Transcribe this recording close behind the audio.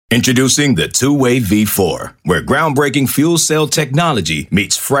Introducing the Two-Way V4, where groundbreaking fuel cell technology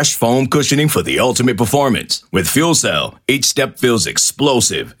meets fresh foam cushioning for the ultimate performance. With Fuel Cell, each step feels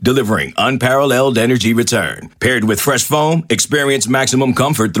explosive, delivering unparalleled energy return. Paired with fresh foam, experience maximum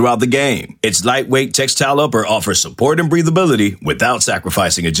comfort throughout the game. Its lightweight textile upper offers support and breathability without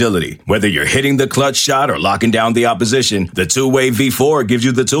sacrificing agility. Whether you're hitting the clutch shot or locking down the opposition, the Two-Way V4 gives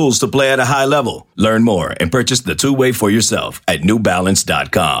you the tools to play at a high level. Learn more and purchase the Two-Way for yourself at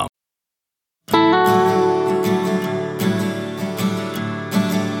newbalance.com.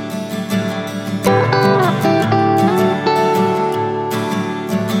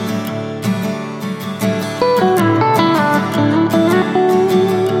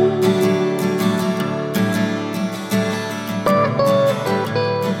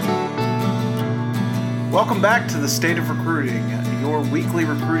 Welcome back to the State of Recruiting, your weekly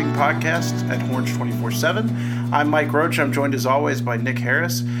recruiting podcast at Horns 24/7. I'm Mike Roach. I'm joined as always by Nick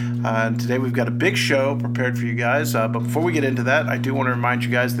Harris. Today we've got a big show prepared for you guys. But before we get into that, I do want to remind you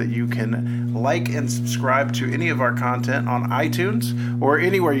guys that you can like and subscribe to any of our content on iTunes or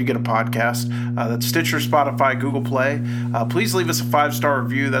anywhere you get a podcast. That's Stitcher, Spotify, Google Play. Please leave us a 5-star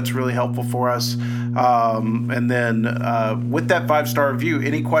review. That's really helpful for us. And then with that 5-star review,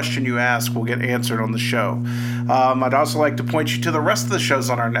 any question you ask will get answered on the show. I'd also like to point you to the rest of the shows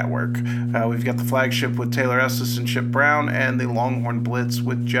on our network. We've got the Flagship with Taylor Estes and Chip Brown, and the Longhorn Blitz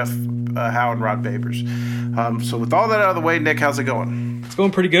with Jeff Howe and Rod Babers. So with all that out of the way, Nick, how's it going? It's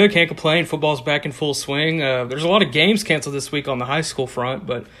going pretty good. Can't complain. Football's back in full swing. There's a lot of games canceled this week on the high school front,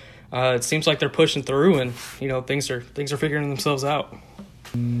 but it seems like they're pushing through, and things are figuring themselves out.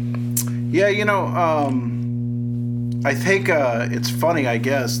 Yeah, I think it's funny, I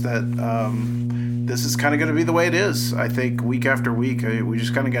guess, that this is kind of going to be the way it is. I think week after week, we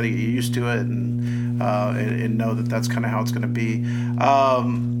just kind of got to get used to it and know that that's kind of how it's going to be.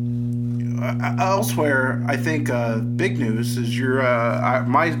 Elsewhere, I think big news is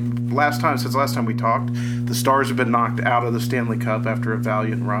since last time we talked, the Stars have been knocked out of the Stanley Cup after a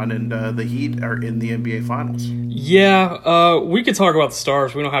valiant run, and the Heat are in the NBA Finals. Yeah, we could talk about the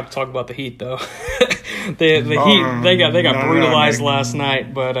Stars. We don't have to talk about the Heat, though. The Heat, they got brutalized last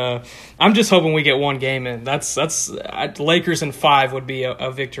night, but I'm just hoping we get one game in. That's Lakers in 5 would be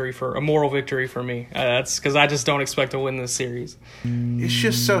a victory, for a moral victory for me. That's because I just don't expect to win this series. It's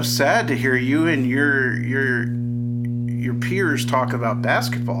just so sad to hear you and your peers talk about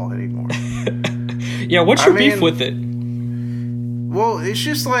basketball anymore. Yeah, what's your beef with it? Well, it's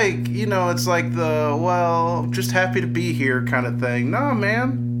just like, it's like I'm just happy to be here kind of thing. No,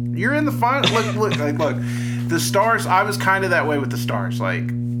 man, you're in the final. Look, the Stars, I was kind of that way with the Stars. Like,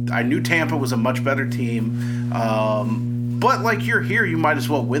 I knew Tampa was a much better team. But like, you're here, you might as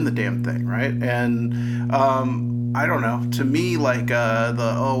well win the damn thing, right? And, I don't know. To me, like,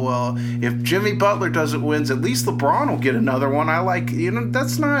 if Jimmy Butler doesn't win, at least LeBron will get another one. I like,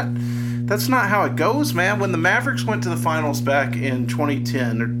 that's not how it goes, man. When the Mavericks went to the finals back in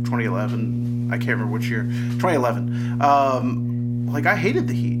 2010 or 2011, I can't remember which year, 2011, I hated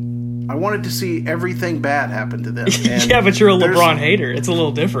the Heat. I wanted to see everything bad happen to them. And yeah, but you're a LeBron hater. It's a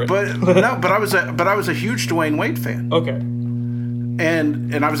little different. But I was a huge Dwayne Wade fan. Okay.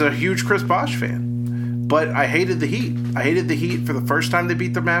 And I was a huge Chris Bosh fan. But I hated the Heat. I hated the Heat for the first time they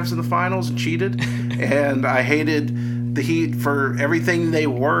beat the Mavs in the finals and cheated. And I hated the Heat for everything they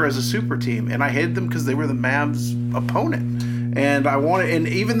were as a super team. And I hated them because they were the Mavs' opponent. And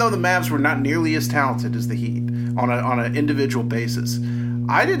even though the Mavs were not nearly as talented as the Heat on an individual basis,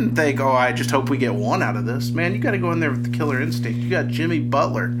 I didn't think, I just hope we get one out of this. Man, you got to go in there with the killer instinct. You got Jimmy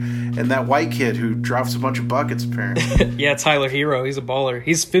Butler and that white kid who drops a bunch of buckets, apparently. Yeah, Tyler Hero. He's a baller.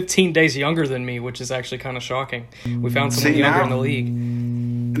 He's 15 days younger than me, which is actually kind of shocking. We found someone younger in the league.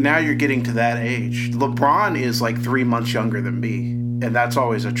 Now you're getting to that age. LeBron is like 3 months younger than me, and that's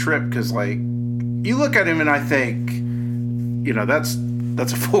always a trip because, like, you look at him and I think,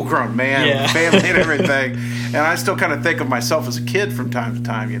 that's a full-grown man with a family and everything. And I still kind of think of myself as a kid from time to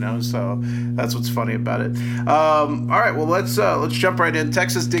time, so that's what's funny about it. All right, well, let's jump right in.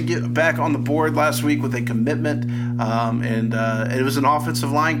 Texas did get back on the board last week with a commitment, and it was an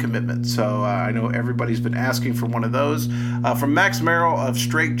offensive line commitment. So I know everybody's been asking for one of those. From Max Merrill of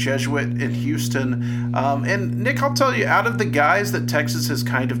Straight Jesuit in Houston. And, Nick, I'll tell you, out of the guys that Texas has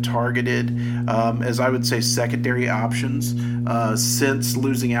kind of targeted as I would say secondary options since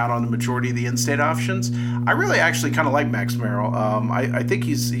losing out on the majority of the in-state options, I really actually kind of like Max Merrill. I think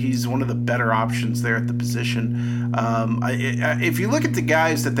he's one of the better options there at the position. If you look at the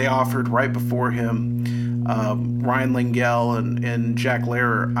guys that they offered right before him, Ryan Lingell and Jack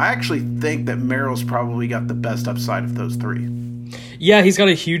Lehrer, I actually think that Merrill's probably got the best upside of those three. Yeah, he's got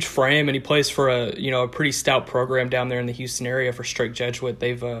a huge frame, and he plays for a pretty stout program down there in the Houston area for Strake Jesuit.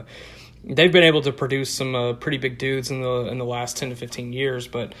 They've been able to produce some pretty big dudes in the last 10 to 15 years.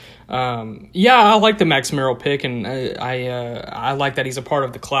 But I like the Max Merrill pick, and I like that he's a part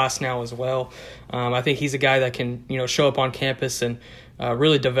of the class now as well. I think he's a guy that can show up on campus and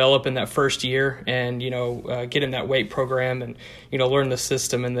really develop in that first year, and get in that weight program and learn the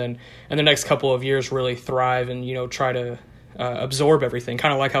system, and then in the next couple of years really thrive and try to absorb everything,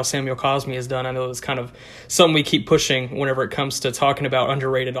 kind of like how Samuel Cosme has done. I know it's kind of something we keep pushing whenever it comes to talking about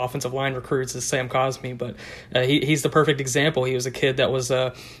underrated offensive line recruits is Sam Cosme, but he's the perfect example. He was a kid that was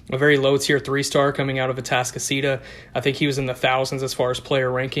a very low tier 3-star coming out of Atascocita. I think he was in the thousands as far as player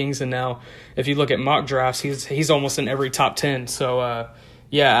rankings, and now if you look at mock drafts, he's almost in every top 10. So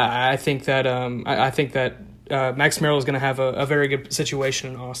I think that Max Merrill is going to have a very good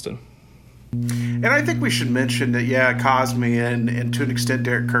situation in Austin. And I think we should mention that, Cosme and to an extent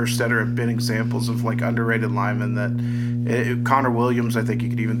Derek Kerstetter have been examples of underrated linemen that Connor Williams, I think you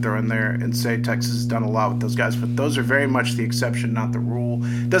could even throw in there and say Texas has done a lot with those guys, but those are very much the exception, not the rule.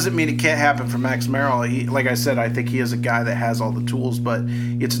 Doesn't mean it can't happen for Max Merrill. Like I said, I think he is a guy that has all the tools, but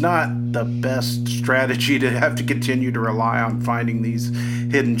it's not the best strategy to have to continue to rely on finding these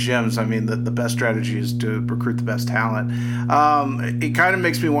hidden gems. I mean, the best strategy is to recruit the best talent. It kind of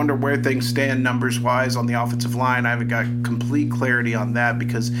makes me wonder where things stand numbers-wise on the offensive line. I haven't got complete clarity on that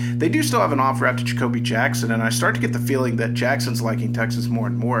because they do still have an offer out to Jacoby Jackson, and I start to get the feeling that Jackson's liking Texas more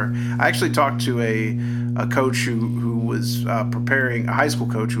and more. I actually talked to a coach who was preparing, a high school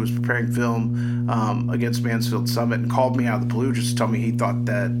coach who was preparing film against Mansfield Summit, and called me out of the blue just to tell me he thought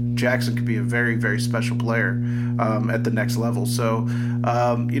that Jackson could be a very, very special player at the next level. So,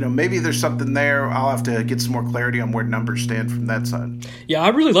 maybe there's something there. I'll have to get some more clarity on where numbers stand from that side. Yeah, I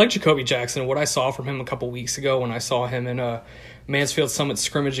really like Jacoby Jackson. What I saw from him a couple weeks ago when I saw him in a Mansfield Summit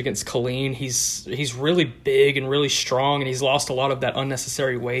scrimmage against Killeen, he's really big and really strong, and he's lost a lot of that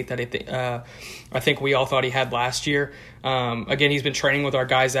unnecessary weight that I think we all thought he had last year. Again, he's been training with our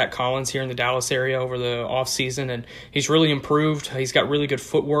guy Zach Collins here in the Dallas area over the off season, and he's really improved. He's got really good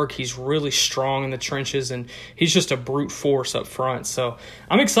footwork. He's really strong in the trenches, and he's just a brute force up front. So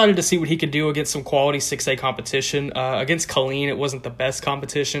I'm excited to see what he could do against some quality 6A competition. Against Killeen, it wasn't the best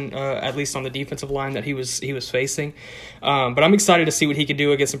competition, at least on the defensive line that he was facing. But I'm excited to see what he could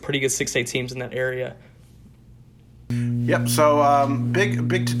do against some pretty good 6A teams in that area. Yep, so big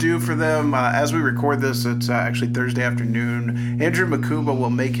to do for them. As we record this, it's actually Thursday afternoon. Andrew Makumba will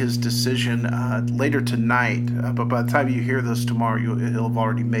make his decision later tonight, but by the time you hear this tomorrow, he'll have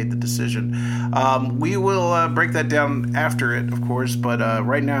already made the decision. We will break that down after it, of course, but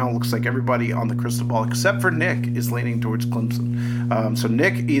right now it looks like everybody on the crystal ball, except for Nick, is leaning towards Clemson. So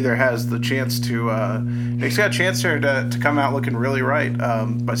Nick either has the chance Nick's got a chance here to come out looking really right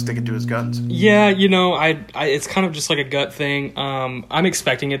by sticking to his guns. Yeah, it's kind of just like a gut thing. I'm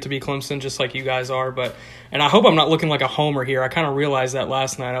expecting it to be Clemson, just like you guys are, and I hope I'm not looking like a homer here. I kind of realized that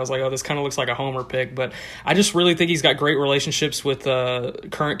last night. I was like, oh, this kind of looks like a homer pick, but I just really think he's got great relationships with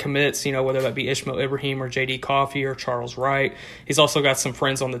current commits, whether that be Ishmael Ibrahim or J.D. Coffey or Charles Wright. He's also got some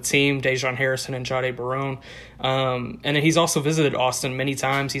friends on the team, Dejon Harrison and Jade Barone. And then he's also visited Austin many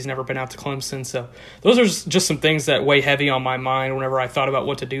times. He's never been out to Clemson. So those are just some things that weigh heavy on my mind whenever I thought about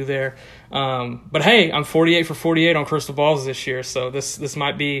what to do there. But hey, I'm 48 for 48 on crystal balls this year, so this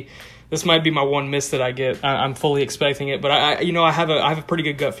might be my one miss that I get. I'm fully expecting it, but I have a pretty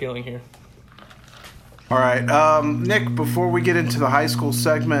good gut feeling here. All right, Nick, before we get into the high school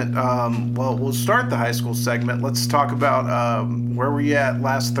segment, we'll start the high school segment. Let's talk about where were you at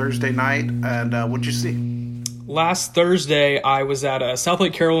last Thursday night, and what'd you see? Last Thursday, I was at South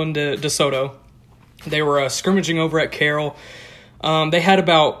Lake Carroll in DeSoto. They were scrimmaging over at Carroll. They had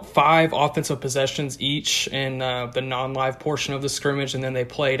about 5 offensive possessions each in the non-live portion of the scrimmage, and then they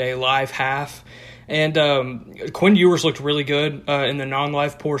played a live half. And Quinn Ewers looked really good in the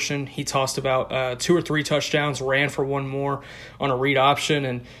non-live portion. He tossed about 2 or 3 touchdowns, ran for 1 more on a read option,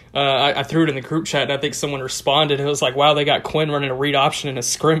 and I threw it in the group chat, and I think someone responded. It was like, wow, they got Quinn running a read option in a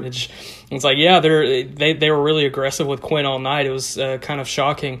scrimmage. And it's like, yeah, they were really aggressive with Quinn all night. It was kind of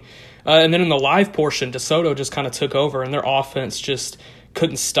shocking. And then in the live portion, DeSoto just kind of took over, and their offense just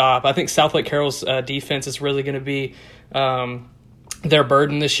couldn't stop. I think South Lake Carroll's defense is really going to be their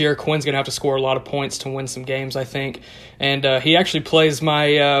burden this year. Quinn's going to have to score a lot of points to win some games, I think. And he actually plays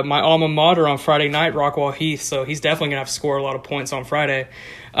my my alma mater on Friday night, Rockwall Heath, so he's definitely going to have to score a lot of points on Friday.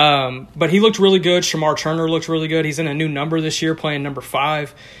 But he looked really good. Shamar Turner looked really good. He's in a new number this year, playing number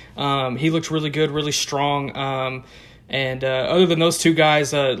 5. He looked really good, really strong. And other than those two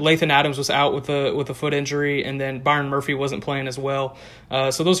guys, Lathan Adams was out with a foot injury, and then Byron Murphy wasn't playing as well.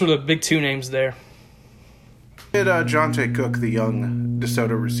 So those were the big two names there. Did Jonte Cook, the young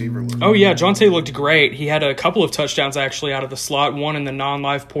DeSoto receiver, look? Oh, yeah, Jonte looked great. He had a couple of touchdowns, actually, out of the slot, one in the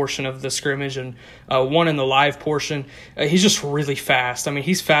non-live portion of the scrimmage and one in the live portion. He's just really fast. I mean,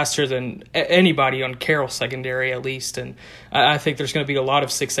 he's faster than anybody on Carroll secondary, at least, and I think there's going to be a lot of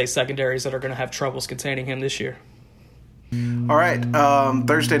 6A secondaries that are going to have troubles containing him this year. All right.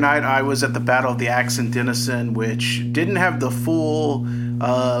 Thursday night, I was at the Battle of the Axe in Denison, which didn't have the full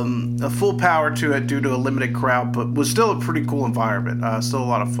power to it due to a limited crowd, but was still a pretty cool environment. Still a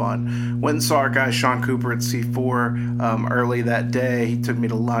lot of fun. Went and saw our guy Sean Cooper at C4 early that day. He took me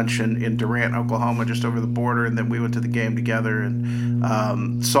to lunch in Durant, Oklahoma, just over the border, and then we went to the game together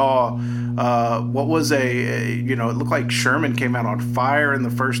and saw what was it looked like Sherman came out on fire in the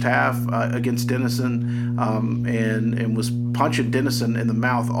first half against Denison and was punching Denison in the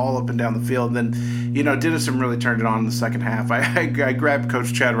mouth all up and down the field. And then, Denison really turned it on in the second half. I grabbed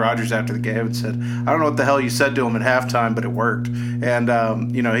Coach Chad Rogers after the game and said, I don't know what the hell you said to him at halftime, but it worked. And,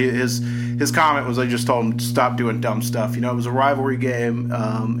 his comment was, I just told him to stop doing dumb stuff. It was a rivalry game.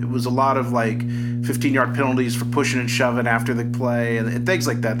 It was a lot of 15-yard penalties for pushing and shoving after the play and things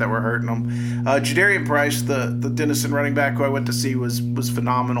like that were hurting them. Jadarian Price, the Denison running back who I went to see, was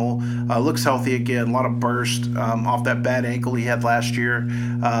phenomenal. Looks healthy again. A lot of burst off that bad ankle he had last year,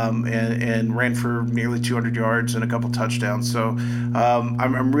 and ran for nearly 200 yards and a couple touchdowns. So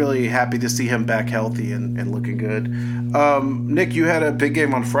I'm really happy to see him back healthy and looking good. Nick, you had a big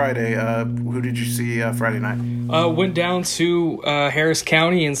game on Friday. Who did you see Friday night? Went down to Harris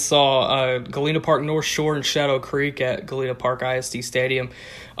County and saw Galena Park North Shore and Shadow Creek at Galena Park ISD Stadium.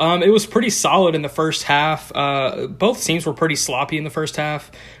 It was pretty solid in the first half. Both teams were pretty sloppy in the first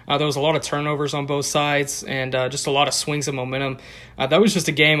half. There was a lot of turnovers on both sides and just a lot of swings of momentum. That was just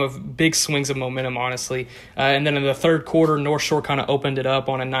a game of big swings of momentum, honestly. And then in the third quarter, North Shore kind of opened it up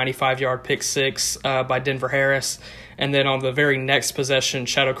on a 95-yard pick six by Denver Harris. And then on the very next possession,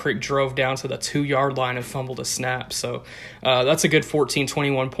 Shadow Creek drove down to the 2-yard line and fumbled a snap. So that's a good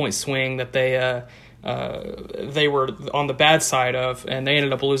 14-21-point swing that they were on the bad side of, and they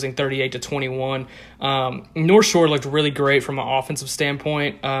ended up losing 38-21. North Shore looked really great from an offensive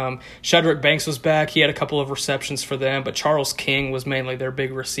standpoint. Shadrack Banks was back. He had a couple of receptions for them, but Charles King was mainly their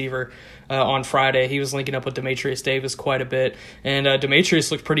big receiver on Friday. He was linking up with Demetrius Davis quite a bit, and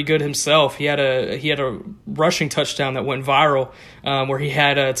Demetrius looked pretty good himself. He had a rushing touchdown that went viral where he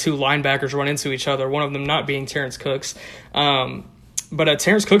had two linebackers run into each other, one of them not being Terrence Cooks. But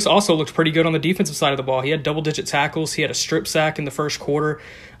Terrence Cooks also looked pretty good on the defensive side of the ball. He had double-digit tackles. He had a strip sack in the first quarter.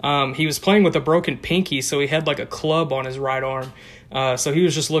 He was playing with a broken pinky, so he had a club on his right arm. So he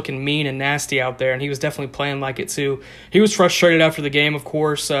was just looking mean and nasty out there, and he was definitely playing like it too. He was frustrated after the game, of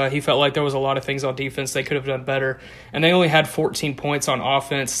course. He felt like there was a lot of things on defense they could have done better. And they only had 14 points on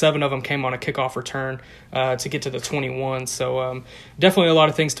offense. 7 of them came on a kickoff return to get to the 21. So definitely a lot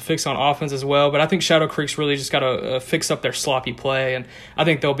of things to fix on offense as well. But I think Shadow Creek's really just got to fix up their sloppy play, and I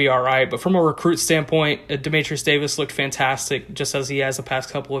think they'll be all right. But from a recruit standpoint, Demetrius Davis looked fantastic, just as he has the past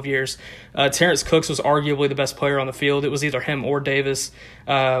couple of years. Terrence Cooks was arguably the best player on the field. It was either him or Davis,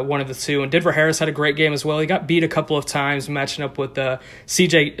 one of the two. And Denver Harris had a great game as well. He got beat a couple of times matching up with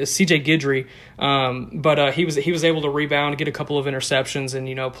CJ Guidry, but he was able to rebound, get a couple of interceptions,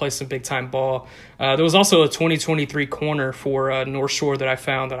 and play some big time ball. There was also a 2023 corner for North Shore that I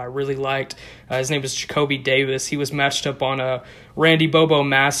found that I really liked. His name is Jacoby Davis. He was matched up on Randy Bobo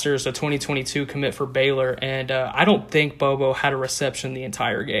Masters, a 2022 commit for Baylor, and I don't think Bobo had a reception the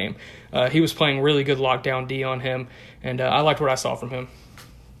entire game. He was playing really good lockdown D on him, and I liked what I saw from him.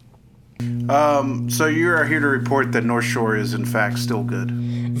 So you are here to report that North Shore is in fact still good.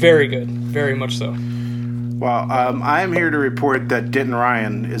 Very good, very much so. Well, I am here to report that Denton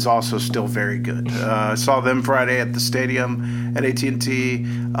Ryan is also still very good. I saw them Friday at the stadium at AT&T.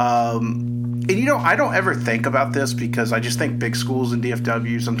 And I don't ever think about this because I just think big schools in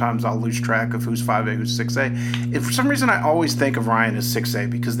DFW, sometimes I'll lose track of who's 5A, who's 6A. And for some reason, I always think of Ryan as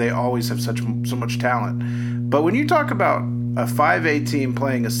 6A because they always have so much talent. But when you talk about a 5A team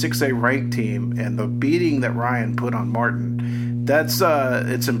playing a 6A ranked team and the beating that Ryan put on Martin,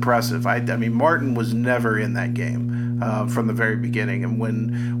 it's impressive. I mean, Martin was never in that game from the very beginning. And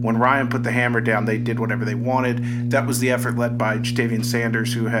when Ryan put the hammer down, they did whatever they wanted. That was the effort led by Jatavian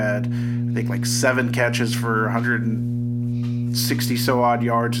Sanders, who had, I think, 7 catches for 160 so odd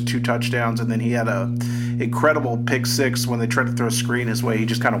yards, 2 touchdowns, and then he had incredible pick six when they tried to throw a screen his way. He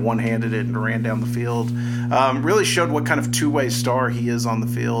just kind of one-handed it and ran down the field. Really showed what kind of two-way star he is on the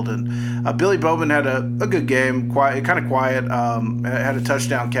field. And Billy Bowman had a good game, kind of quiet, had a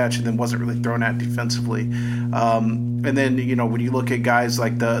touchdown catch and then wasn't really thrown at defensively. And then, when you look at guys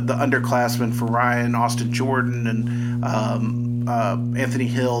like the underclassmen for Ryan, Austin Jordan, and Anthony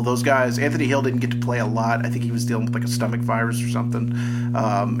Hill, those guys, Anthony Hill didn't get to play a lot. I think he was dealing with like a stomach virus or something.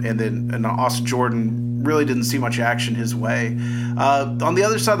 And Austin Jordan really didn't see much action his way. On the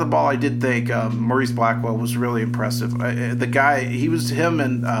other side of the ball, I did think Maurice Blackwell was really impressive. The guy, him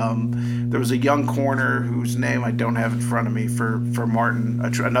and there was a young corner whose name I don't have in front of me for Martin,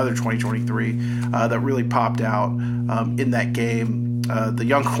 another 2023, that really popped out in that game. The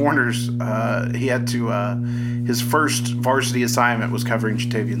young corners, he had to his first varsity assignment was covering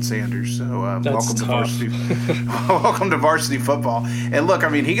Jatavian Sanders. So welcome to varsity football. And look, I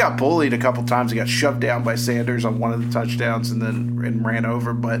mean, he got bullied a couple times. He got shoved down by Sanders on one of the touchdowns and ran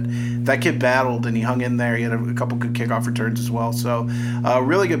over. But that kid battled and he hung in there. He had a couple good kickoff returns as well. So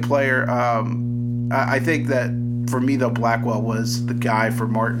really good player. I think that for me, though, Blackwell was the guy for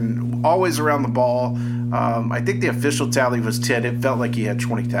Martin, always around the ball. I think the official tally was 10. It felt like he had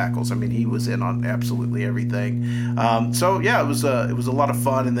 20 tackles. I mean, he was in on absolutely everything. So yeah, it was a lot of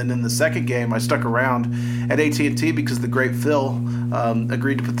fun. And then in the second game, I stuck around at AT&T because the great Phil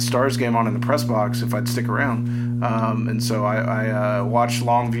agreed to put the Stars game on in the press box if I'd stick around. And so I watched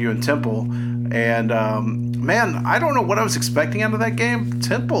Longview and Temple. And man, I don't know what I was expecting out of that game.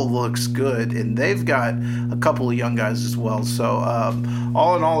 Temple looks good, and they've got a couple of young guys as well. So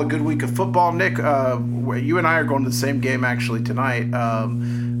all in all, a good week of football. Nick, you and I are going to the same game actually tonight.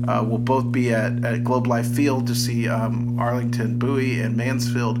 We'll both be at Globe Life Field to see Arlington, Bowie, and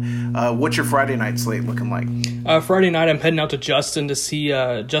Mansfield. What's your Friday night slate looking like? Friday night, I'm heading out to Justin to see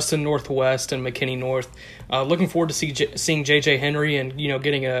Justin Northwest and McKinney North. Looking forward to seeing J.J. Henry and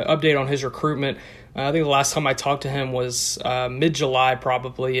getting an update on his recruitment. I think the last time I talked to him was mid-July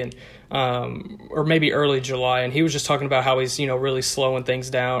probably, and or maybe early July, and he was just talking about how he's really slowing things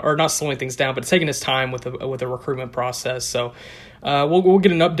down, or not slowing things down, but taking his time with the recruitment process. So we'll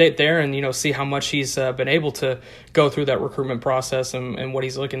get an update there and see how much he's been able to go through that recruitment process and what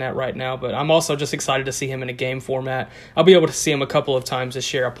he's looking at right now. But I'm also just excited to see him in a game format. I'll be able to see him a couple of times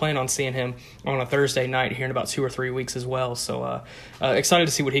this year. I plan on seeing him on a Thursday night here in about 2 or 3 weeks as well. So excited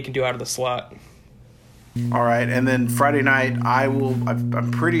to see what he can do out of the slot. All right, and then Friday night,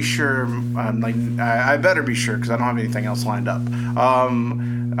 I'm pretty sure, I better be sure because I don't have anything else lined up.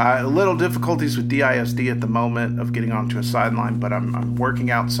 Little difficulties with DISD at the moment of getting onto a sideline, but I'm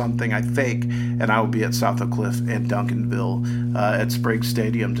working out something, I think, and I will be at South Oak Cliff and Duncanville at Sprague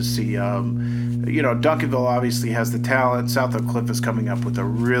Stadium to see, Duncanville obviously has the talent. South Oak Cliff is coming up with a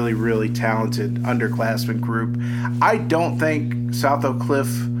really, really talented underclassmen group. I don't think South Oak Cliff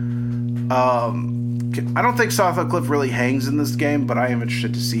really hangs in this game, but I am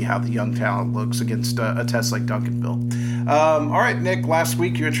interested to see how the young talent looks against a test like Duncanville. All right, Nick, last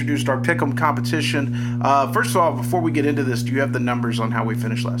week you introduced our Pick'em competition. First of all, before we get into this, do you have the numbers on how we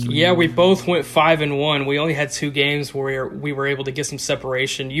finished last week? Yeah, we both went 5-1. We only had 2 games where we were able to get some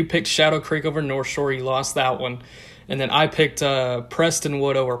separation. You picked Shadow Creek over North Shore. You lost that one. And then I picked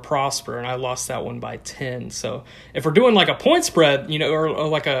Prestonwood over Prosper, and I lost that one by 10. So if we're doing like a point spread, or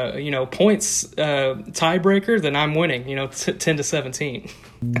like a points tiebreaker, then I'm winning. 10-17.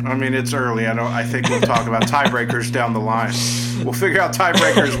 I mean, it's early. I think we'll talk about tiebreakers down the line. We'll figure out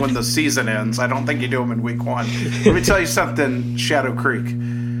tiebreakers when the season ends. I don't think you do them in week 1. Let me tell you something, Shadow Creek.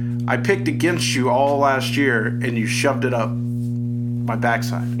 I picked against you all last year, and you shoved it up my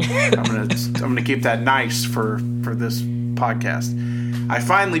backside. I'm gonna keep that nice for this podcast. I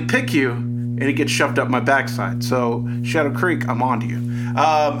finally pick you, and it gets shoved up my backside. So Shadow Creek, I'm on to you.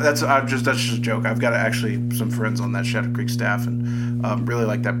 That's just a joke. I've got actually some friends on that Shadow Creek staff, and really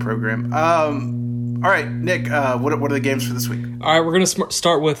like that program. All right, Nick, what are the games for this week? All right, we're gonna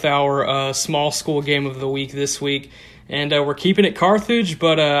start with our small school game of the week this week. And we're keeping it Carthage,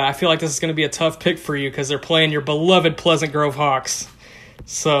 but I feel like this is going to be a tough pick for you because they're playing your beloved Pleasant Grove Hawks.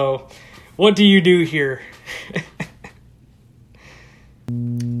 So, what do you do here?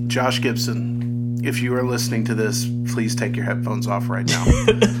 Josh Gibson, if you are listening to this, please take your headphones off right now.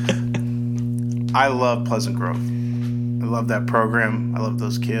 I love Pleasant Grove. I love that program. I love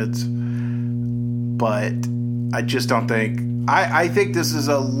those kids. But I just don't think... I think this is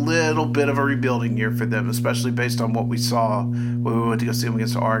a little bit of a rebuilding year for them, especially based on what we saw when we went to go see them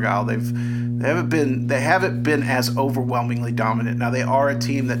against Argyle. They haven't been as overwhelmingly dominant. Now they are a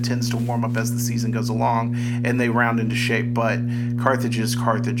team that tends to warm up as the season goes along and they round into shape. But Carthage is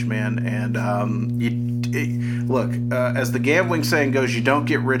Carthage, man, and look, as the gambling saying goes, you don't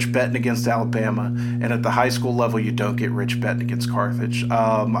get rich betting against Alabama, and at the high school level, you don't get rich betting against Carthage.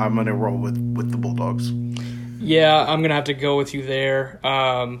 I'm going to roll with the Bulldogs. Yeah, I'm going to have to go with you there.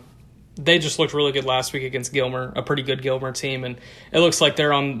 They just looked really good last week against Gilmer, a pretty good Gilmer team, and it looks like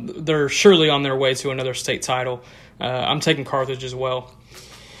they're surely on their way to another state title. I'm taking Carthage as well.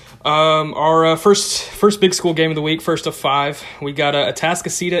 Our first big school game of the week, first of 5, we got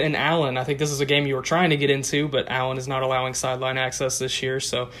Atascocita and Allen. I think this is a game you were trying to get into, but Allen is not allowing sideline access this year,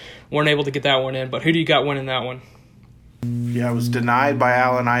 so weren't able to get that one in. But who do you got winning that one? Yeah, I was denied by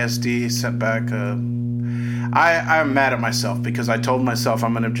Allen ISD, sent back. I'm mad at myself because I told myself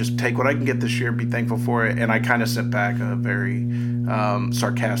I'm going to just take what I can get this year, be thankful for it, and I kind of sent back a very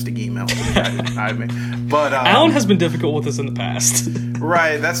sarcastic email to the guy who denied me. But Allen has been difficult with us in the past.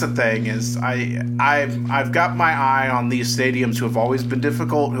 Right, that's the thing is I've got my eye on these stadiums who have always been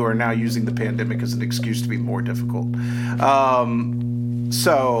difficult, who are now using the pandemic as an excuse to be more difficult.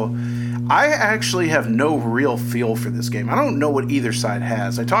 So I actually have no real feel for this game. I don't know what either side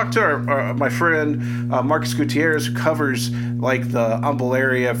has. I talked to my friend Marcus Gutierrez, who covers like the Humble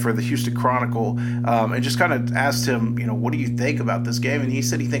area for the Houston Chronicle, and just kind of asked him, what do you think about this game? And he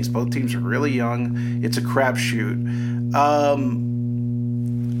said he thinks both teams are really young. It's a crapshoot.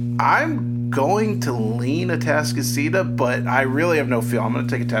 I'm going to lean Atascocita, but I really have no feel. I'm going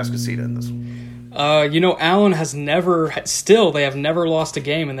to take Atascocita in this one. Allen has they have never lost a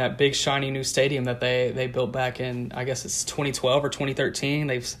game in that big shiny new stadium that they built back in, I guess it's 2012 or 2013.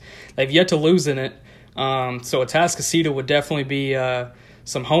 They've yet to lose in it. So Atascocita would definitely be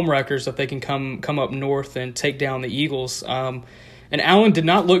some home wreckers if they can come up north and take down the Eagles. And Allen did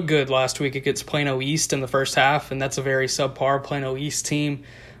not look good last week against Plano East in the first half, and that's a very subpar Plano East team.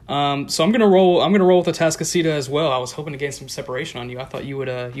 So I'm gonna roll with Atascocita as well. I was hoping to gain some separation on you. I thought you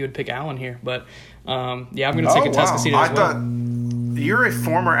would pick Allen here, but I'm gonna take Atascocita as well. I thought you're a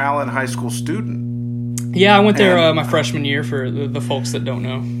former Allen High School student. Yeah, I went there my freshman year. For the folks that don't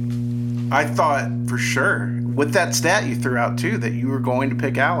know, I thought for sure with that stat you threw out too that you were going to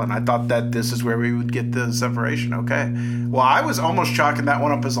pick Allen. I thought that this is where we would get the separation. Okay, well I was almost chalking that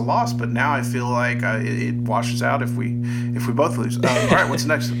one up as a loss, but now I feel like it washes out if we both lose. All right, what's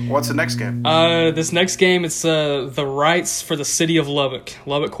next? What's the next game? This next game, it's the rights for the city of Lubbock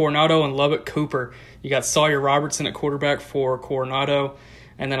Coronado and Lubbock Cooper. You got Sawyer Robertson at quarterback for Coronado,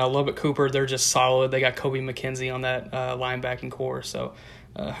 and then Lubbock Cooper, they're just solid. They got Kobe McKenzie on that linebacking core. So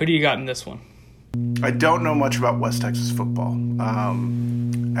who do you got in this one? I don't know much about West Texas football.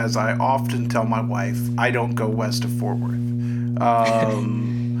 As I often tell my wife, I don't go west of Fort Worth.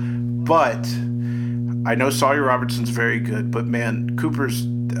 But I know Sawyer Robertson's very good, but man, Cooper's,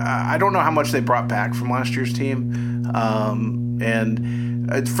 I don't know how much they brought back from last year's team.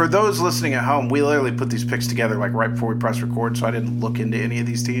 And for those listening at home, we literally put these picks together like right before we press record, so I didn't look into any of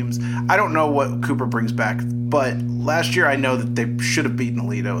these teams. I don't know what Cooper brings back, but last year I know that they should have beaten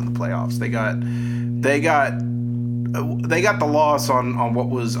Aledo in the playoffs. They got the loss on what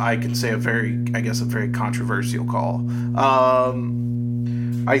was, I can say, a very controversial call.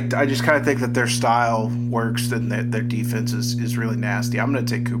 I just kind of think that their style works and their defense is really nasty. I'm going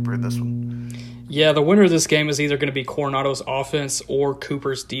to take Cooper in this one. Yeah, the winner of this game is either going to be Coronado's offense or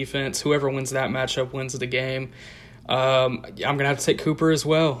Cooper's defense. Whoever wins that matchup wins the game. I'm going to have to take Cooper as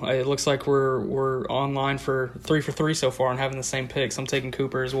well. It looks like we're on line for 3 for 3 so far and having the same picks. I'm taking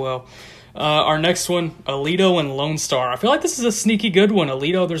Cooper as well. Our next one, Aledo and Lone Star. I feel like this is a sneaky good one.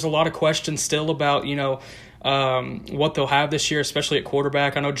 Aledo, there's a lot of questions still about, what they'll have this year, especially at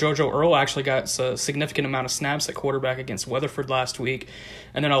quarterback. I know JoJo Earl actually got a significant amount of snaps at quarterback against Weatherford last week.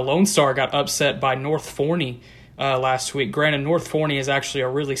 And then Lone Star got upset by North Forney last week. Granted, North Forney is actually a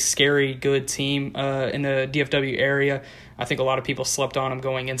really scary, good team in the DFW area. I think a lot of people slept on them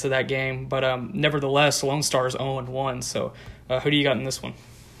going into that game. But nevertheless, Lone Star is 0-1. So who do you got in this one?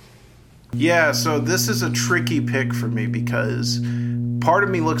 Yeah, so this is a tricky pick for me because part of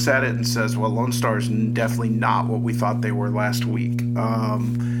me looks at it and says, well, Lone Star is definitely not what we thought they were last week.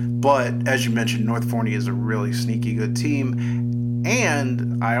 But as you mentioned, North Forney is a really sneaky good team.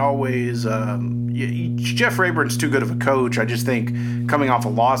 And I always Jeff Rayburn's too good of a coach. I just think coming off a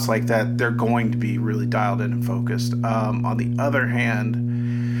loss like that, they're going to be really dialed in and focused. On the other hand,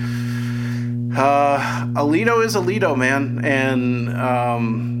 Aledo is Aledo, man.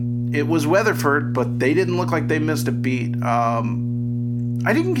 And it was Weatherford, but they didn't look like they missed a beat.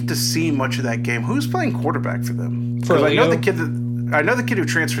 I didn't get to see much of that game. Who's playing quarterback for them? Because I know the kid who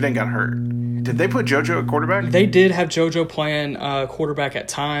transferred in got hurt. Did they put JoJo at quarterback? They did have JoJo playing quarterback at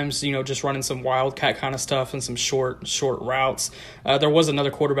times, just running some wildcat kind of stuff and some short routes. There was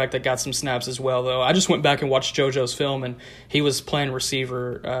another quarterback that got some snaps as well, though. I just went back and watched JoJo's film, and he was playing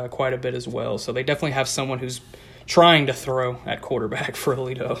receiver quite a bit as well. So they definitely have someone who's trying to throw at quarterback for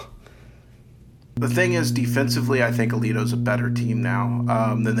Aledo. The thing is, defensively, I think Aledo's a better team now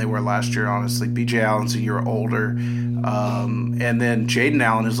than they were last year, honestly. B.J. Allen's a year older. And then Jaden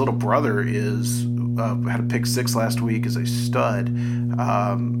Allen, his little brother, had a pick 6 last week, is a stud.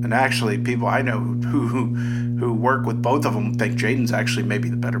 And actually, people I know who work with both of them think Jaden's actually maybe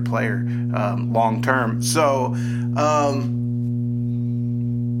the better player long term. So,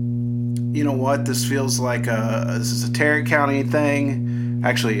 you know what? This feels like this is a Tarrant County thing.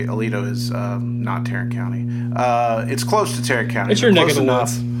 Actually, Aledo is not Tarrant County. It's close to Tarrant County. It's your neck of the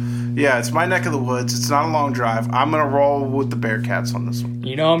woods. Yeah, it's my neck of the woods. It's not a long drive. I'm going to roll with the Bearcats on this one.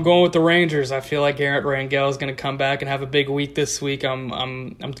 I'm going with the Rangers. I feel like Garrett Rangel is going to come back and have a big week this week. I'm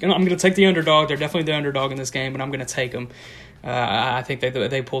going to take the underdog. They're definitely the underdog in this game, and I'm going to take them. I think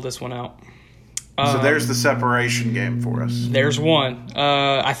they pull this one out. So there's the separation game for us. There's one.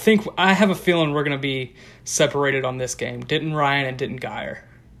 I have a feeling we're going to be separated on this game. Denton Ryan and Denton Geyer.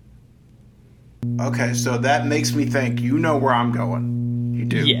 Okay, so that makes me think you know where I'm going. You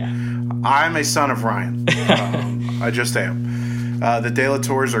do. Yeah. I'm a son of Ryan. I just am. The De La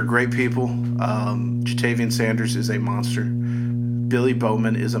Torres are great people. Jatavian Sanders is a monster. Billy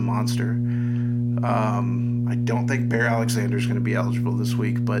Bowman is a monster. I don't think Bear Alexander is going to be eligible this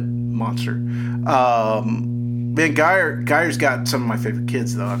week, but monster. Man, Geyer's got some of my favorite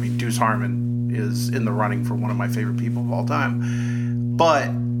kids, though. I mean, Deuce Harmon is in the running for one of my favorite people of all time. But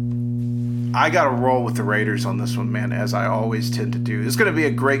I got to roll with the Raiders on this one, man, as I always tend to do. It's going to be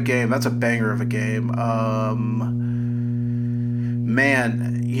a great game. That's a banger of a game.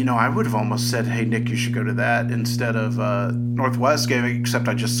 Man, I would have almost said, hey, Nick, you should go to that instead of Northwest game, except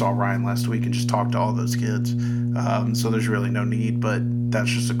I just saw Ryan last week and just talked to all those kids. So there's really no need, but that's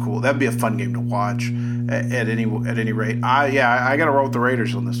just that'd be a fun game to watch at any rate. I got to roll with the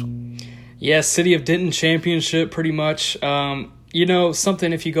Raiders on this one. Yeah, City of Denton championship pretty much.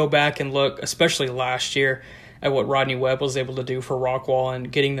 Something if you go back and look, especially last year, at what Rodney Webb was able to do for Rockwall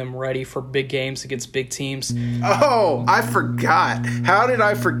and getting them ready for big games against big teams. Oh, I forgot. How did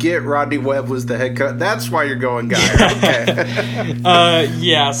I forget Rodney Webb was the head coach? That's why you're going, Geyer.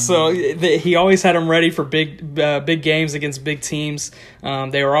 Okay. So he always had them ready for big games against big teams.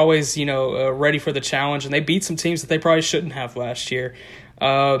 They were always, ready for the challenge, and they beat some teams that they probably shouldn't have last year.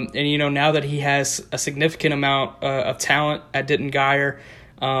 And now that he has a significant amount of talent at Denton Geyer,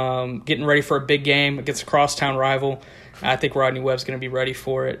 getting ready for a big game against a crosstown rival, I think Rodney Webb's going to be ready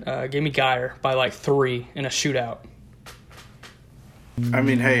for it. Give me Geyer by like 3 in a shootout. I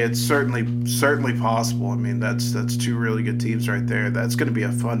mean, hey, it's certainly possible. I mean, that's 2 really good teams right there. That's going to be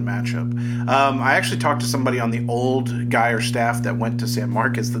a fun matchup. I actually talked to somebody on the old Geyer staff that went to San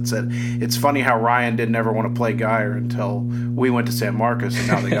Marcos that said it's funny how Ryan didn't ever want to play Geyer until we went to San Marcos, and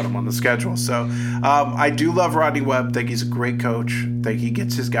now they got him on the schedule. So I do love Rodney Webb. Think he's a great coach. Think he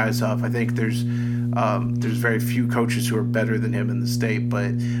gets his guys up. I think there's very few coaches who are better than him in the state, but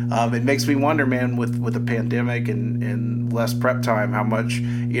it makes me wonder, man, with a pandemic and less prep time, how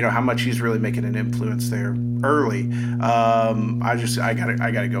much he's really making an influence there early. I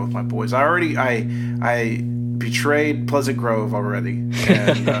gotta go with my boys. I betrayed Pleasant Grove already,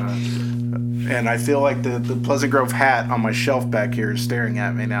 and I feel like the Pleasant Grove hat on my shelf back here is staring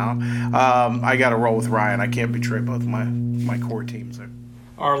at me now. I gotta roll with Ryan. I can't betray both my core teams there.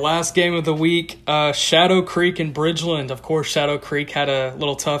 Our last game of the week, Shadow Creek and Bridgeland. Of course, Shadow Creek had a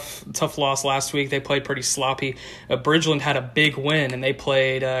little tough loss last week. They played pretty sloppy. Bridgeland had a big win, and they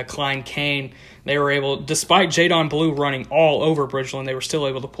played Klein Kane. They were able, despite Jadon Blue running all over Bridgeland, they were still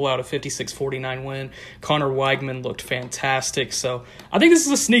able to pull out a 56-49 win. Connor Weigman looked fantastic. So I think this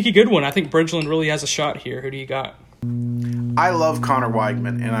is a sneaky good one. I think Bridgeland really has a shot here. Who do you got? I love Connor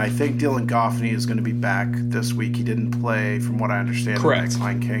Weigman, and I think Dylan Goffney is going to be back this week. He didn't play, from what I understand, Correct. in that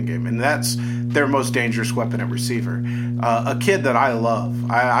Klein Kane game, and that's their most dangerous weapon at receiver. A kid that I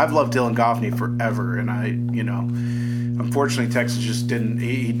love. I've loved Dylan Goffney forever, and unfortunately Texas just didn't.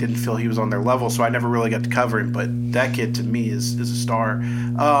 He didn't feel he was on their level, so I never really got to cover him. But that kid to me is a star.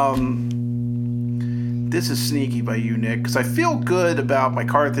 This is sneaky by you, Nick, because I feel good about my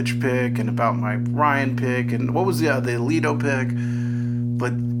Carthage pick and about my Ryan pick and what was the Aledo pick.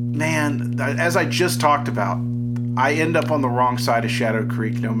 But, man, as I just talked about, I end up on the wrong side of Shadow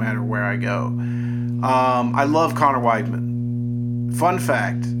Creek no matter where I go. I love Connor Weigman. Fun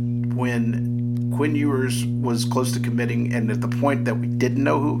fact, when Quinn Ewers was close to committing, and at the point that we didn't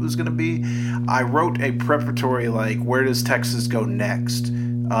know who it was going to be, I wrote a preparatory, where does Texas go next?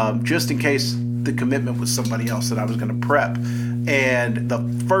 Just in case the commitment was somebody else that I was going to prep. And the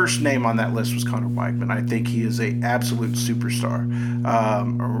first name on that list was Connor Weigman. I think he is an absolute superstar, a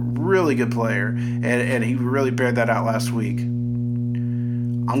really good player, and he really bared that out last week.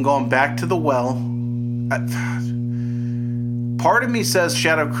 I'm going back to the well. Part of me says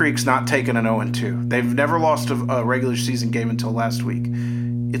Shadow Creek's not taking an 0-2. They've never lost a regular season game until last week.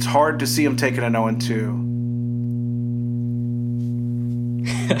 It's hard to see them taking an 0-2.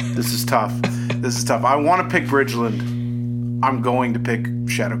 This is tough. I want to pick Bridgeland. I'm going to pick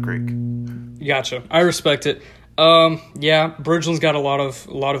Shadow Creek. Gotcha. I respect it. Yeah, Bridgeland's got a lot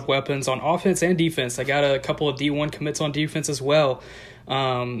of weapons on offense and defense. They got a couple of D1 commits on defense as well.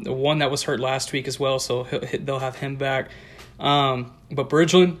 One that was hurt last week as well, so they'll have him back. But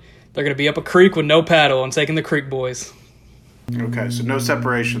Bridgeland, they're going to be up a creek with no paddle. I'm taking the Creek boys. Okay, so no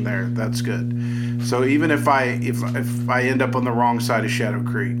separation there. That's good. So even if I end up on the wrong side of Shadow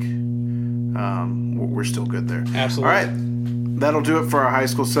Creek, we're still good there. Absolutely. All right. That'll do it for our high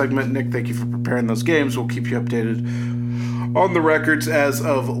school segment. Nick, thank you for preparing those games. We'll keep you updated on the records as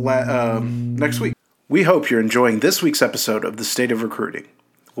of next week. We hope you're enjoying this week's episode of The State of Recruiting.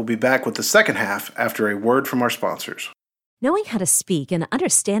 We'll be back with the second half after a word from our sponsors. Knowing how to speak and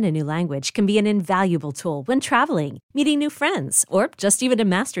understand a new language can be an invaluable tool when traveling, meeting new friends, or just even to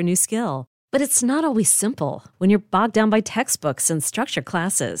master a new skill. But it's not always simple when you're bogged down by textbooks and structured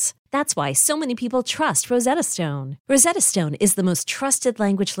classes. That's why so many people trust Rosetta Stone. Rosetta Stone is the most trusted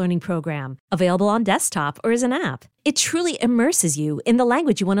language learning program, available on desktop or as an app. It truly immerses you in the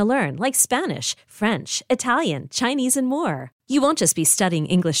language you want to learn, like Spanish, French, Italian, Chinese, and more. You won't just be studying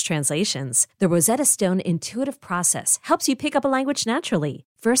English translations. The Rosetta Stone intuitive process helps you pick up a language naturally,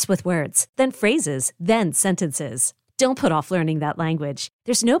 first with words, then phrases, then sentences. Don't put off learning that language.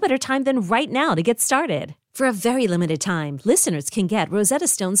 There's no better time than right now to get started. For a very limited time, listeners can get Rosetta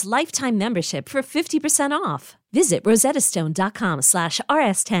Stone's lifetime membership for 50% off. Visit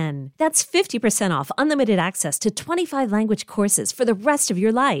rosettastone.com/rs10. That's 50% off unlimited access to 25 language courses for the rest of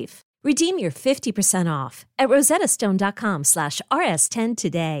your life. Redeem your 50% off at rosettastone.com/rs10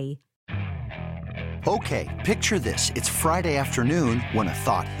 today. Okay, picture this. It's Friday afternoon when a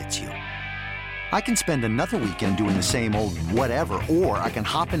thought hits you. I can spend another weekend doing the same old whatever, or I can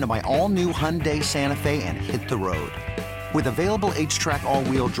hop into my all-new Hyundai Santa Fe and hit the road. With available H-Track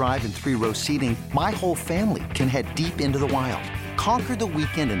all-wheel drive and 3-row seating, my whole family can head deep into the wild. Conquer the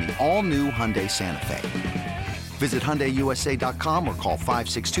weekend in the all-new Hyundai Santa Fe. Visit HyundaiUSA.com or call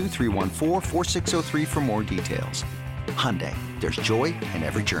 562-314-4603 for more details. Hyundai, there's joy in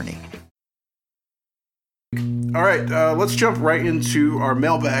every journey. All right, let's jump right into our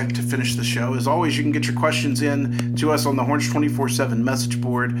mailbag to finish the show. As always, you can get your questions in to us on the Horns 24/7 message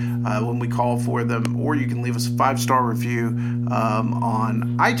board when we call for them, or you can leave us a 5-star review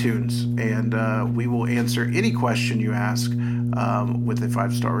on iTunes, and we will answer any question you ask with a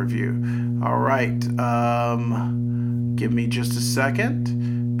 5-star review. All right, give me just a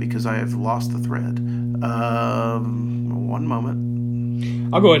second because I have lost the thread. One moment.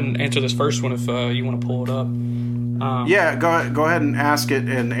 I'll go ahead and answer this first one if you want to pull it up. Yeah, go ahead and ask it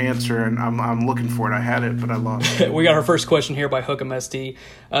and answer, and I'm looking for it. I had it, but I lost it. We got our first question here by Hook'em SD.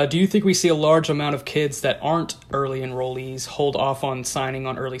 Do you think we see a large amount of kids that aren't early enrollees hold off on signing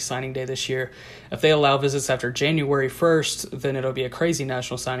on early signing day this year? If they allow visits after January 1st, then it'll be a crazy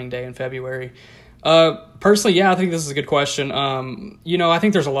national signing day in February. Personally, yeah, I think this is a good question. I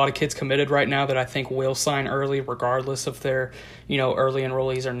think there's a lot of kids committed right now that I think will sign early regardless if they're, early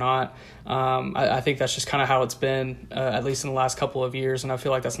enrollees or not. I think that's just kind of how it's been, at least in the last couple of years, and I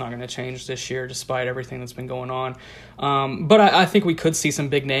feel like that's not going to change this year despite everything that's been going on. But I think we could see some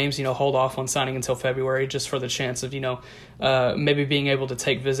big names, hold off on signing until February just for the chance of, maybe being able to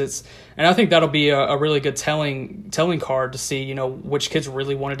take visits. And I think that'll be a really good telling card to see, which kids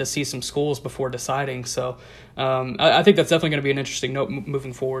really wanted to see some schools before deciding. So I think that's definitely going to be an interesting note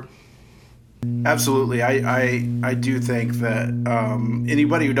moving forward. Absolutely. I do think that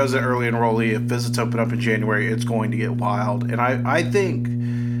anybody who does an early enrollee, if visits open up in January, it's going to get wild. And I think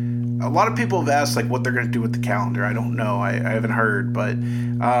a lot of people have asked what they're going to do with the calendar. I don't know. I haven't heard. But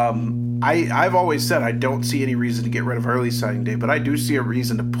I've always said I don't see any reason to get rid of early signing day, but I do see a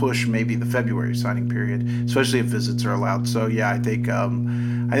reason to push maybe the February signing period, especially if visits are allowed. So, yeah, I think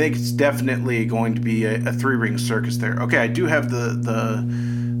it's definitely going to be a 3-ring circus there. Okay, I do have the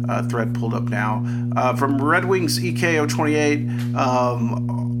thread pulled up now. From Red Wings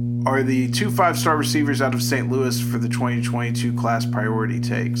EKO28, are the 2 5-star receivers out of St. Louis for the 2022 class priority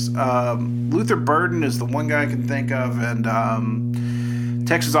takes. Luther Burden is the one guy I can think of, and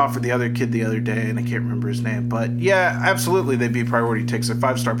Texas offered the other kid the other day, and I can't remember his name. But yeah, absolutely, they'd be priority takes. They're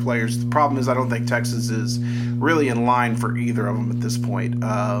 5-star players. The problem is I don't think Texas is really in line for either of them at this point.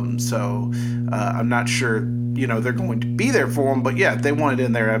 So I'm not sure, they're going to be there for them. But yeah, if they wanted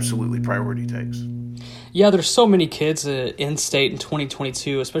in there, absolutely priority takes. Yeah, there's so many kids in state in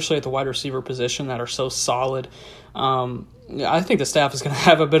 2022, especially at the wide receiver position, that are so solid. I think the staff is going to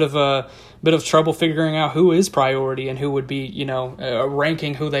have a bit of trouble figuring out who is priority and who would be,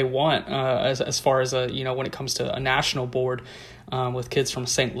 ranking who they want as far as when it comes to a national board with kids from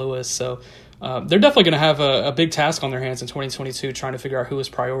St. Louis. So they're definitely going to have a big task on their hands in 2022, trying to figure out who is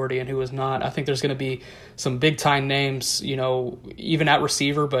priority and who is not. I think there's going to be some big time names, even at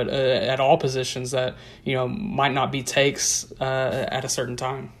receiver, but at all positions that, might not be takes at a certain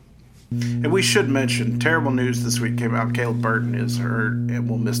time. And we should mention, terrible news this week came out. Caleb Burton is hurt and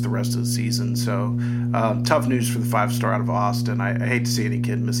will miss the rest of the season. So tough news for the 5-star out of Austin. I hate to see any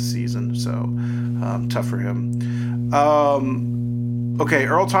kid miss a season, so tough for him. Okay,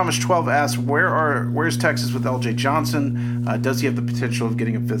 Earl Thomas 12 asks, where's Texas with LJ Johnson? Does he have the potential of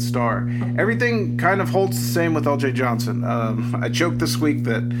getting a 5th star? Everything kind of holds the same with LJ Johnson. I joked this week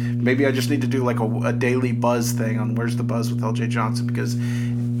that maybe I just need to do like a daily buzz thing on where's the buzz with LJ Johnson, because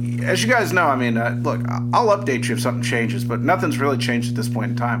as you guys know, look, I'll update you if something changes, but nothing's really changed at this point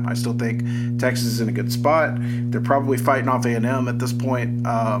in time. I still think Texas is in a good spot. They're probably fighting off A&M at this point,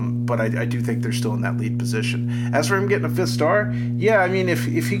 but I do think they're still in that lead position. As for him getting a 5th star, yeah,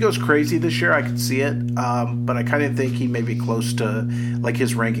 if he goes crazy this year, I could see it, but I kind of think he may be close to like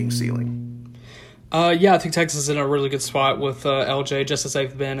his ranking ceiling. Yeah, I think Texas is in a really good spot with LJ, just as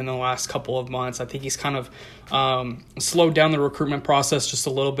they've been in the last couple of months. I think he's kind of slowed down the recruitment process just a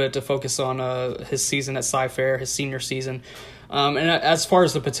little bit to focus on his season at Cy-Fair, his senior season. And as far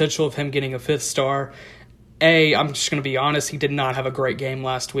as the potential of him getting a 5th star, I'm just going to be honest, he did not have a great game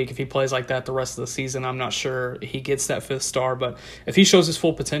last week. If he plays like that the rest of the season, I'm not sure he gets that 5th star. But if he shows his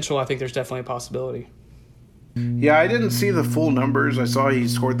full potential, I think there's definitely a possibility. Yeah, I didn't see the full numbers. I saw he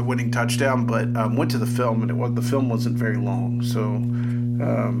scored the winning touchdown, but went to the film, and the film wasn't very long. So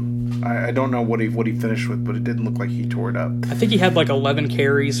I don't know what he finished with, but it didn't look like he tore it up. I think he had like 11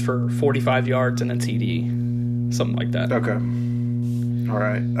 carries for 45 yards and a TD, something like that. Okay. All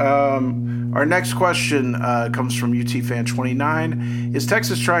right. Our next question comes from UT Fan 29. Is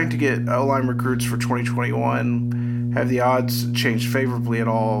Texas trying to get O-line recruits for 2021? Have the odds changed favorably at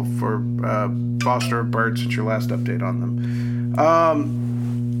all for Foster or Bird since your last update on them?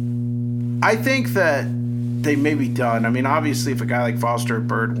 I think that they may be done. Obviously, if a guy like Foster or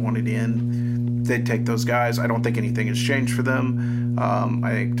Bird wanted in, they'd take those guys. I don't think anything has changed for them.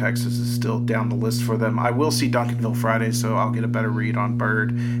 I think Texas is still down the list for them. I will see Duncanville Friday, so I'll get a better read on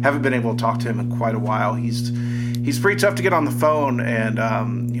Bird. Haven't been able to talk to him in quite a while. He's pretty tough to get on the phone, and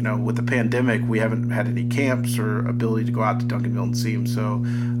with the pandemic, we haven't had any camps or ability to go out to Duncanville and see him. So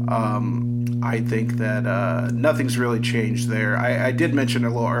I think that nothing's really changed there. I did mention a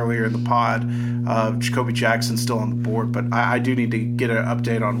little earlier in the pod, Jacoby Jackson's still on the board, but I do need to get an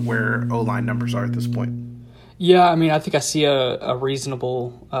update on where O-line numbers are at this point. Yeah, I think I see a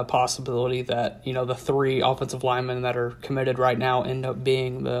reasonable possibility that, the 3 offensive linemen that are committed right now end up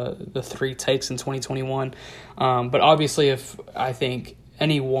being the 3 takes in 2021. But obviously, if I think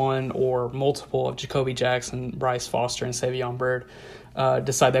any one or multiple of Jacoby Jackson, Bryce Foster, and Savion Byrd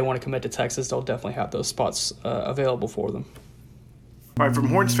decide they want to commit to Texas, they'll definitely have those spots available for them. All right, from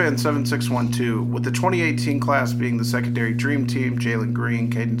Hornsfan 7612, with the 2018 class being the secondary dream team, Jalen Green,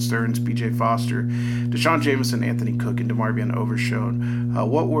 Caden Stearns, BJ Foster, Deshaun Jameson, Anthony Cook, and DeMarvion Overshone,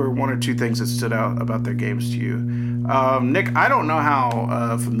 what were 1 or 2 things that stood out about their games to you? Nick, I don't know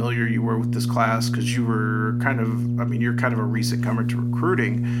how familiar you were with this class, because you were you're kind of a recent comer to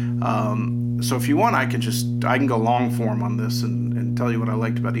recruiting. So if you want, I can go long form on this and tell you what I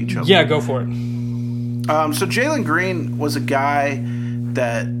liked about each of them. Yeah, go for it. So Jalen Green was a guy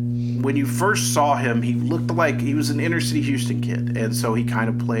that when you first saw him, he looked like he was an inner-city Houston kid, and so he kind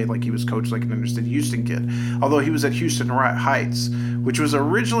of played like he was coached like an inner-city Houston kid, although he was at Houston Heights, which was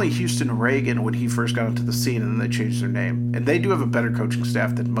originally Houston Reagan when he first got into the scene, and then they changed their name. And they do have a better coaching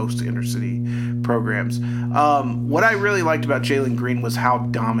staff than most inner-city programs. What I really liked about Jalen Green was how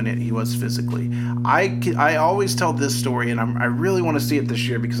dominant he was physically. I always tell this story, and I really want to see it this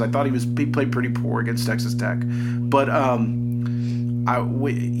year because I thought he played pretty poor against Texas Tech. But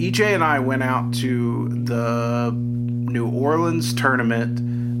EJ and I went out to the New Orleans tournament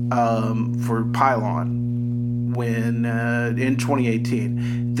for Pylon in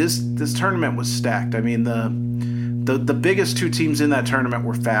 2018. this tournament was stacked. I mean, the biggest two teams in that tournament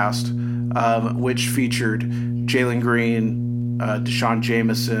were fast, which featured Jalen Green, Deshaun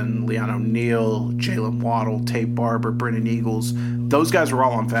Jameson, Leon O'Neal, Jalen Waddle, Tate Barber, Brennan Eagles. Those guys were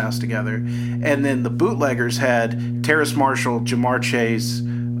all on fast together. And then the bootleggers had Terrace Marshall, Jamar Chase,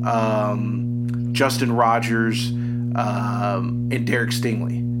 Justin Rogers, and Derek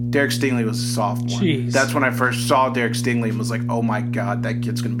Stingley. Derek Stingley was a sophomore. Jeez. That's when I first saw Derek Stingley and was like, oh my God, that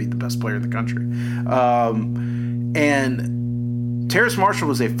kid's going to be the best player in the country. And Terrace Marshall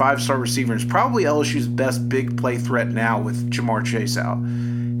was a 5-star receiver and is probably LSU's best big play threat now with Jamar Chase out.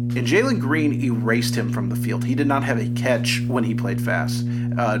 And Jalen Green erased him from the field. He did not have a catch when he played fast,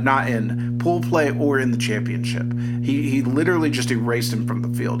 not in pool play or in the championship. He literally just erased him from the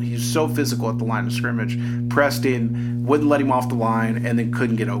field. He's so physical at the line of scrimmage, pressed in, wouldn't let him off the line, and then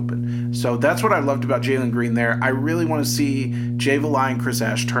couldn't get open. So that's what I loved about Jalen Green there. I really want to see Jay Valai and Chris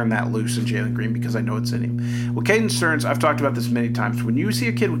Ash turn that loose in Jalen Green because I know it's in him. With Caden Stearns, I've talked about this many times. When you see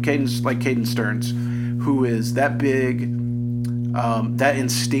a kid with like Caden Stearns, who is that big, that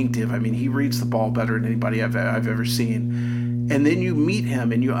instinctive, I mean, he reads the ball better than anybody I've ever seen. And then you meet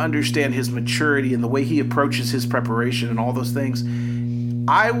him and you understand his maturity and the way he approaches his preparation and all those things.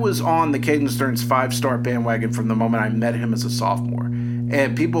 I was on the Caden Stearns 5-star bandwagon from the moment I met him as a sophomore.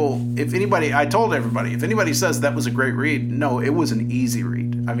 And people, I told everybody, if anybody says that was a great read, no, it was an easy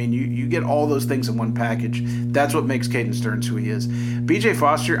read. I mean, you get all those things in one package. That's what makes Caden Stearns who he is. BJ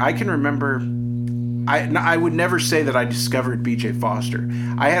Foster, I can remember, I would never say that I discovered BJ Foster.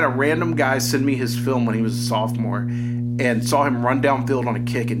 I had a random guy send me his film when he was a sophomore and saw him run downfield on a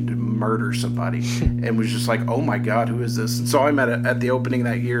kick and murder somebody and was just like, oh my God, who is this? And saw him at the opening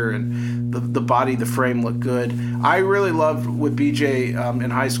that year, and the body, the frame looked good. I really loved with BJ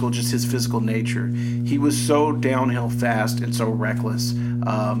in high school, just his physical nature. He was so downhill fast and so reckless.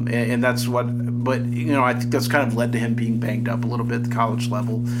 And that's what, but I think that's kind of led to him being banged up a little bit at the college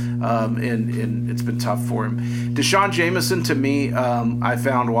level. And it's been tough for him. Deshaun Jameson, to me, I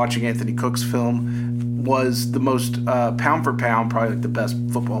found watching Anthony Cook's film, was the most pound for pound, probably like the best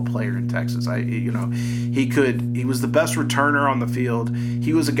football player in Texas. He was the best returner on the field.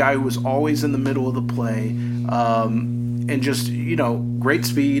 He was a guy who was always in the middle of the play, and just great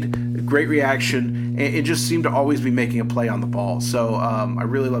speed, great reaction. It just seemed to always be making a play on the ball. So I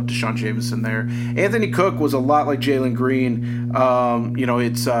really love Deshaun Jameson there. Anthony Cook was a lot like Jalen Green.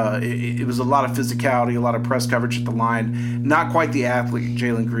 It was a lot of physicality, a lot of press coverage at the line. Not quite the athlete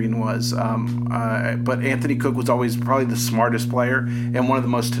Jalen Green was, but Anthony Cook was always probably the smartest player and one of the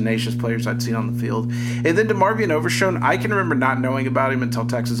most tenacious players I'd seen on the field. And then DeMarvion Overshown, I can remember not knowing about him until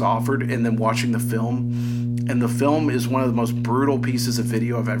Texas offered and then watching the film. And the film is one of the most brutal pieces of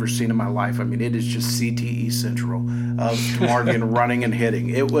video I've ever seen in my life. I mean, it is just CTE central of DeMarvion running and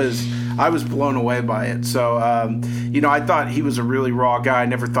hitting. I was blown away by it. So, I thought he was a really raw guy. I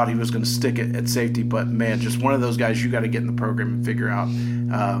never thought he was going to stick it at safety. But, man, just one of those guys you got to get in the program and figure out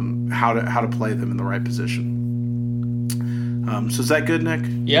how to play them in the right position. So is that good, Nick?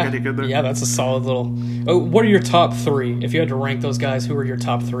 Yeah. Yeah, that's a solid little... what are your top three? If you had to rank those guys, who are your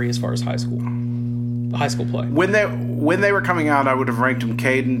top three as far as high school play? When they were coming out, I would have ranked them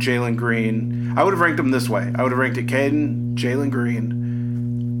Caden, Jalen Green. I would have ranked them this way. I would have ranked it Caden, Jalen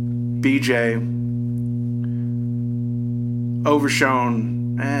Green, BJ,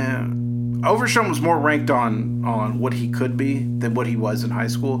 Overshown. Overshown was more ranked on what he could be than what he was in high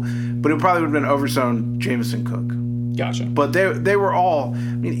school, but it probably would have been Overshown, Jameson, Cook. Gotcha. But they were all,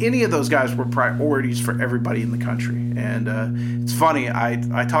 any of those guys were priorities for everybody in the country. And it's funny,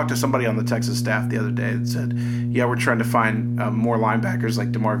 I talked to somebody on the Texas staff the other day that said, yeah, we're trying to find more linebackers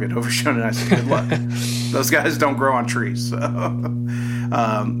like DeMarvion Overshown. And I said, good luck. Those guys don't grow on trees. So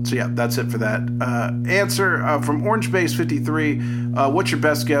yeah, that's it for that. Answer from Orange Base 53. What's your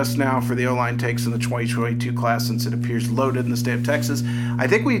best guess now for the O-line takes in the 2022 class since it appears loaded in the state of Texas? I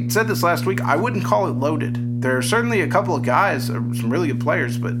think we said this last week. I wouldn't call it loaded. There are certainly a couple of guys, some really good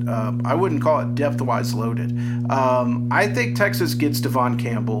players, but I wouldn't call it depth-wise loaded. I think Texas gets Devon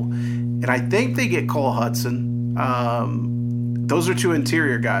Campbell, and I think they get Cole Hudson. Those are two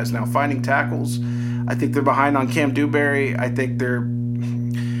interior guys. Now, finding tackles, I think they're behind on Cam Dewberry. I think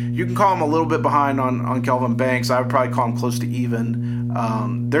you can call them a little bit behind on Kelvin Banks. I would probably call them close to even.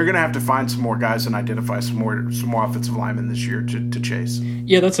 They're going to have to find some more guys and identify some more offensive linemen this year to chase.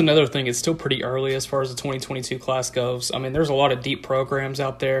 Yeah, that's another thing. It's still pretty early as far as the 2022 class goes. I mean, there's a lot of deep programs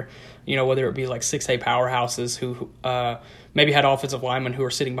out there, whether it be like 6A powerhouses who maybe had offensive linemen who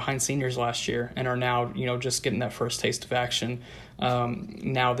are sitting behind seniors last year and are now, just getting that first taste of action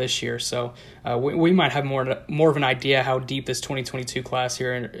now this year. So we might have more of an idea how deep this 2022 class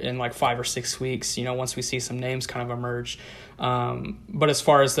here in like 5 or 6 weeks, once we see some names kind of emerge. But as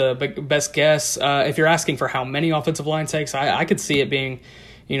far as the best guess, if you're asking for how many offensive line takes, I could see it being,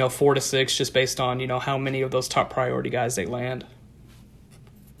 4 to 6 just based on, how many of those top priority guys they land.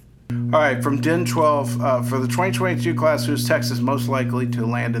 All right, from Den 12, for the 2022 class, who's Texas most likely to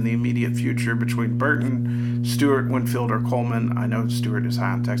land in the immediate future between Burton, Stewart, Winfield, or Coleman? I know Stewart is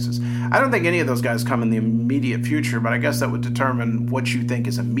high on Texas. I don't think any of those guys come in the immediate future, but I guess that would determine what you think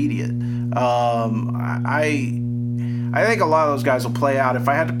is immediate. I think a lot of those guys will play out. If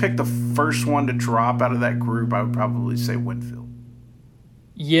I had to pick the first one to drop out of that group, I would probably say Winfield.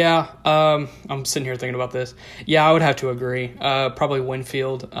 Yeah, I'm sitting here thinking about this. Yeah, I would have to agree. Probably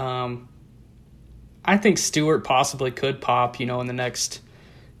Winfield. I think Stewart possibly could pop, in the next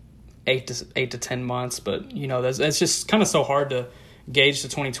 8 to 10 months. But, it's just kind of so hard to gauge the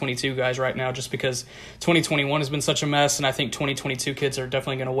 2022 guys right now just because 2021 has been such a mess. And I think 2022 kids are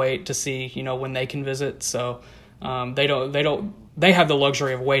definitely going to wait to see, when they can visit. So they have the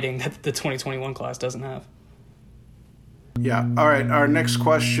luxury of waiting that the 2021 class doesn't have. Yeah. All right. Our next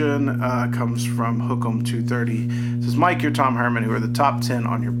question comes from Hookem230. It says, Mike, you're Tom Herman. Who are the top 10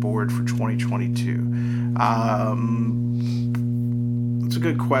 on your board for 2022? That's a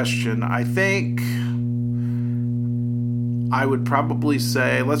good question. I think I would probably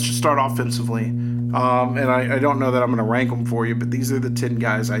say, let's just start offensively. And I don't know that I'm going to rank them for you, but these are the 10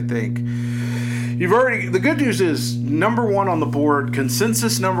 guys I think. The good news is number one on the board,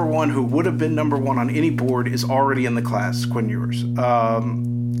 consensus number one, who would have been number one on any board, is already in the class, Quinn Ewers.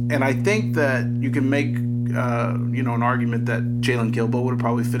 And I think that you can make, an argument that Jalen Gilbo would have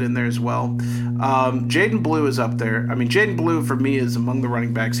probably fit in there as well. Jaden Blue is up there. I mean, Jaden Blue for me is among the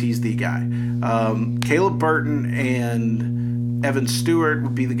running backs. He's the guy. Caleb Burton and Evan Stewart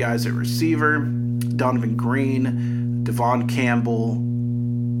would be the guys at receiver. Donovan Green, Devon Campbell,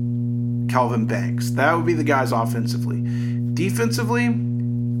 Calvin Banks. That would be the guys offensively. Defensively,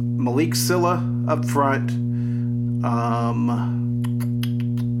 Malik Silla up front.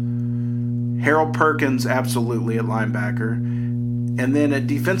 Harold Perkins, absolutely, at linebacker. And then at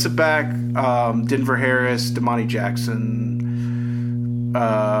defensive back, Denver Harris, Damani Jackson,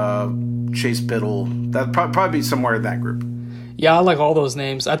 Chase Biddle. That'd probably be somewhere in that group. Yeah, I like all those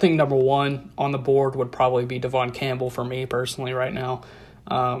names. I think number one on the board would probably be Devon Campbell for me personally right now.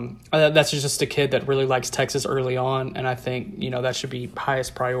 That's just a kid that really likes Texas early on, and I think that should be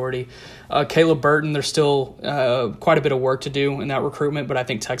highest priority. Caleb Burton, there's still quite a bit of work to do in that recruitment, but I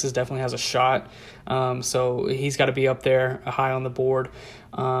think Texas definitely has a shot. So he's got to be up there high on the board.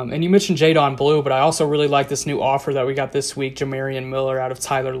 And you mentioned Jadon Blue, but I also really like this new offer that we got this week, Jamarian Miller out of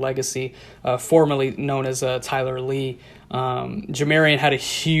Tyler Legacy, formerly known as Tyler Lee. Jamarian had a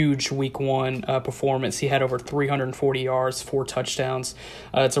huge week one performance. He had over 340 yards, 4 touchdowns.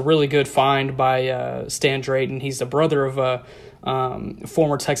 It's a really good find by Stan Drayton. He's the brother of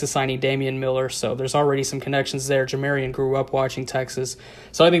former Texas signee Damian Miller, so there's already some connections there. Jamarian grew up watching Texas,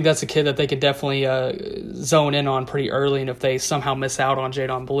 so I think that's a kid that they could definitely zone in on pretty early, and if they somehow miss out on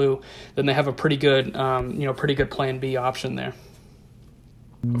Jadon Blue, then they have a pretty good plan B option there.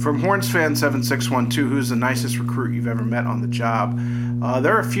 From HornsFan7612, who's the nicest recruit you've ever met on the job?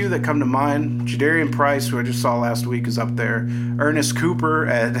 There are a few that come to mind. Jadarian Price, who I just saw last week, is up there. Ernest Cooper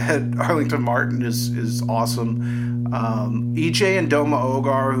at Arlington Martin is awesome. EJ and Doma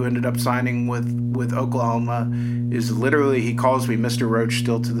Ogar, who ended up signing with Oklahoma, is literally, he calls me Mr. Roach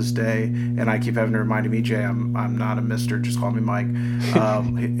still to this day, and I keep having to remind him, EJ, I'm not a Mr., just call me Mike.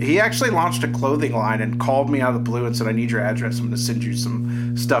 He actually launched a clothing line and called me out of the blue and said, I need your address, I'm going to send you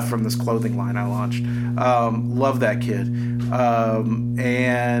some stuff from this clothing line I launched. Love that kid.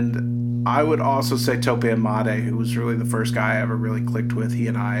 And I would also say Tope Amade, who was really the first guy I ever really clicked with. He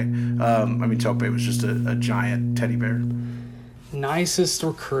and Tope was just a giant teddy bear. Nicest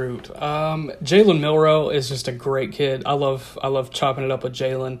recruit. Jalen Milroe is just a great kid. I love chopping it up with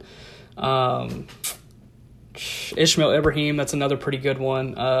Jalen. Ishmael Ibrahim, that's another pretty good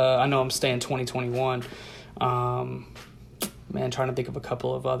one. I know I'm staying 2021. Man, trying to think of a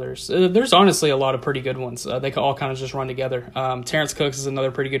couple of others. There's honestly a lot of pretty good ones. They all kind of just run together. Terrence Cooks is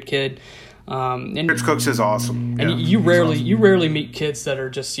another pretty good kid. And Terrence Cooks is awesome. And you rarely meet kids that are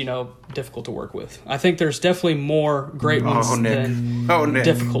just, difficult to work with. I think there's definitely more great ones than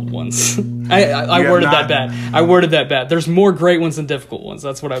difficult ones. I worded that bad. I worded that bad. There's more great ones than difficult ones.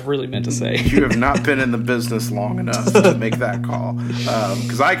 That's what I really meant to say. You have not been in the business long enough to make that call.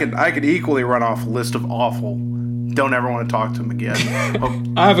 Because I could equally run off a list of awful. Don't ever want to talk to them again.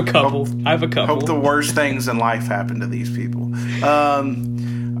 I have a couple. Hope the worst things in life happen to these people.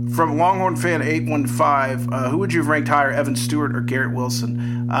 From Longhorn Fan 815, who would you have ranked higher, Evan Stewart or Garrett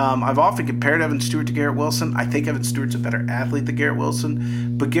Wilson? I've often compared Evan Stewart to Garrett Wilson. I think Evan Stewart's a better athlete than Garrett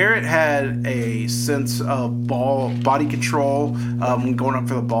Wilson, but Garrett had a sense of body control when going up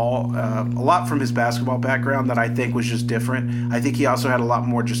for the ball, a lot from his basketball background that I think was just different. I think he also had a lot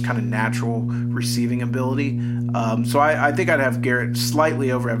more just kind of natural receiving ability. So I think I'd have Garrett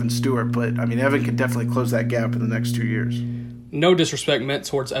slightly over Evan Stewart, but I mean, Evan could definitely close that gap in the next 2 years. No disrespect meant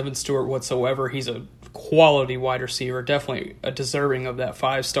towards Evan Stewart whatsoever. He's a quality wide receiver, definitely a deserving of that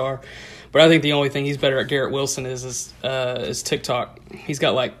 5-star. But I think the only thing he's better at Garrett Wilson is TikTok. He's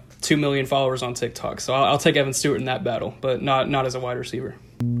got like 2 million followers on TikTok, so I'll take Evan Stewart in that battle, but not as a wide receiver.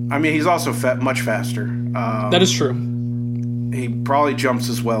 I mean, he's also much faster. That is true. He probably jumps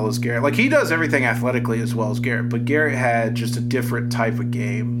as well as Garrett. Like, he does everything athletically as well as Garrett, but Garrett had just a different type of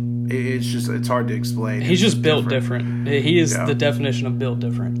game. It's hard to explain. He's just built different. He is the definition of built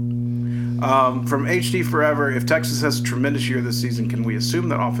different. From HD Forever, if Texas has a tremendous year this season, can we assume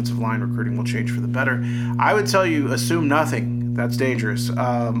that offensive line recruiting will change for the better? I would tell you, assume nothing. That's dangerous.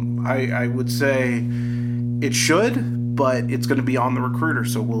 I would say it should, but it's going to be on the recruiter,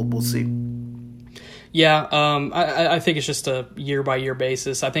 so we'll see. Yeah, I think it's just a year-by-year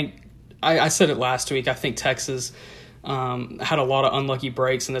basis. I think I said it last week. I think Texas had a lot of unlucky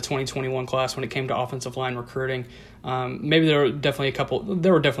breaks in the 2021 class when it came to offensive line recruiting. Maybe there were definitely a couple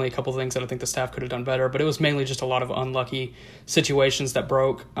things that I think the staff could have done better, but it was mainly just a lot of unlucky situations that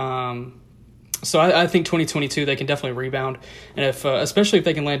broke. So I think 2022 they can definitely rebound, and especially if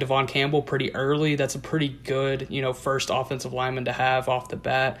they can land Devon Campbell pretty early, that's a pretty good first offensive lineman to have off the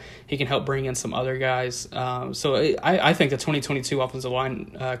bat. He can help bring in some other guys. So I think the 2022 offensive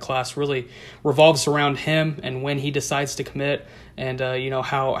line class really revolves around him and when he decides to commit, and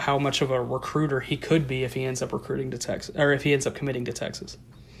how much of a recruiter he could be if he ends up recruiting to Texas, or if he ends up committing to Texas.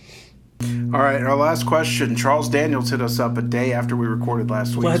 All right, our last question. Charles Daniels hit us up a day after we recorded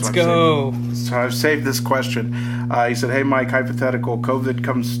last week. Let's go. So I've saved this question. He said, hey, Mike, hypothetical, COVID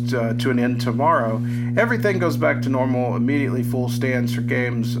comes to an end tomorrow. Everything goes back to normal, immediately full stands for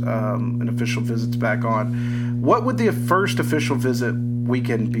games and official visits back on. What would the first official visit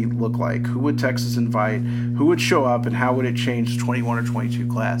weekend look like? Who would Texas invite? Who would show up? And how would it change the 21 or 22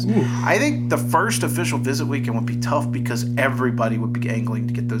 class? Ooh. I think the first official visit weekend would be tough because everybody would be angling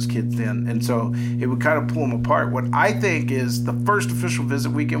to get those kids in. And so it would kind of pull them apart. What I think is the first official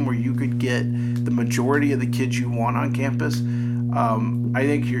visit weekend where you could get the majority of the kids you want on campus. I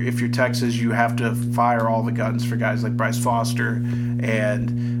think if you're Texas, you have to fire all the guns for guys like Bryce Foster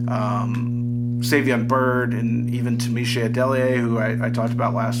and Savion Byrd and even Tamisha Adelier, who I talked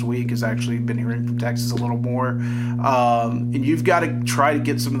about last week, has actually been hearing from Texas a little more. And you've got to try to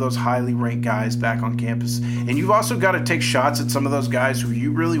get some of those highly ranked guys back on campus. And you've also got to take shots at some of those guys who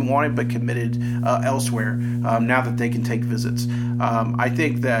you really wanted but committed elsewhere now that they can take visits. I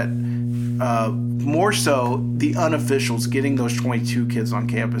think that more so the unofficials, getting those 22 kids on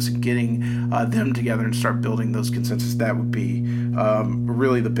campus and getting them together and start building those consensus, that would be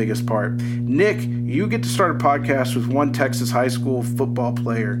really the biggest part. Nick, you get to start a podcast with one Texas high school football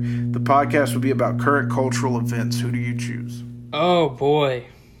player. The podcast would be about current cultural events. Who do you choose? Oh, boy.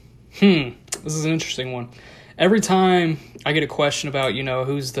 This is an interesting one. Every time I get a question about,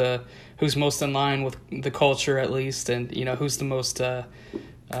 who's most in line with the culture at least, and, who's the most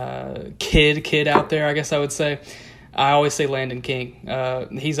kid out there, I guess I would say, I always say Landon King.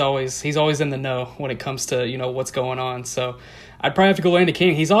 He's always in the know when it comes to what's going on. So I'd probably have to go Landon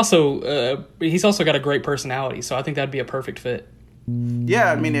King. He's also got a great personality, so I think that'd be a perfect fit.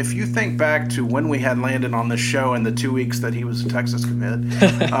 Yeah, I mean, if you think back to when we had Landon on the show and the 2 weeks that he was a Texas commit,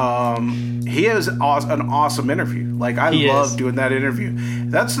 he is an awesome interview. Like, I love doing that interview.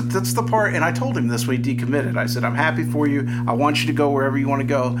 That's the part, and I told him this when he decommitted. I said, I'm happy for you. I want you to go wherever you want to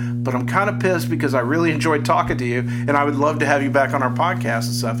go, but I'm kind of pissed because I really enjoyed talking to you, and I would love to have you back on our podcast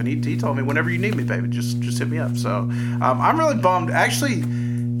and stuff. And he told me, whenever you need me, baby, just hit me up. So I'm really bummed. Actually,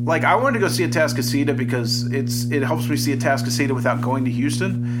 like, I wanted to go see Atascocita because it helps me see Atascocita without going to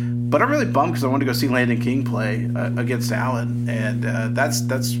Houston. But I'm really bummed because I wanted to go see Landon King play against Allen, and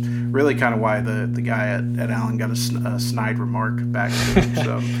that's really kind of why the guy at Allen got a snide remark back to him.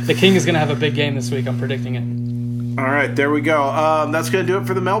 So. The King is going to have a big game this week. I'm predicting it. All right, there we go. That's going to do it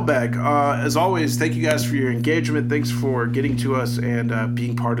for the mailbag. As always, thank you guys for your engagement. Thanks for getting to us and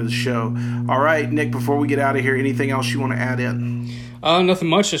being part of the show. All right, Nick, before we get out of here, anything else you want to add in? Nothing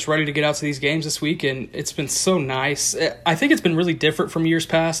much, just ready to get out to these games this week, and it's been so nice. I think it's been really different from years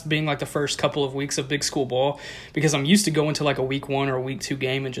past, being like the first couple of weeks of big school ball, because I'm used to going to like a week 1 or a week 2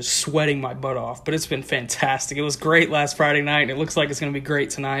 game and just sweating my butt off, but it's been fantastic. It was great last Friday night, and it looks like it's going to be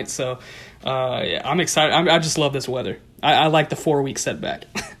great tonight, so yeah, I'm excited. I just love this weather. I like the 4-week setback.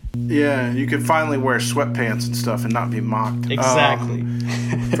 Yeah, you can finally wear sweatpants and stuff and not be mocked. Exactly.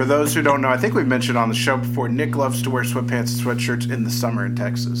 For those who don't know, I think we've mentioned on the show before, Nick loves to wear sweatpants and sweatshirts in the summer in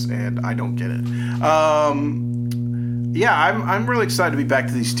Texas, and I don't get it. Yeah, I'm really excited to be back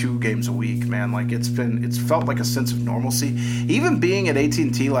to these 2 games a week, man. Like it's felt like a sense of normalcy. Even being at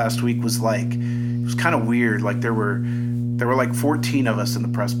AT&T last week was kind of weird. Like there were like 14 of us in the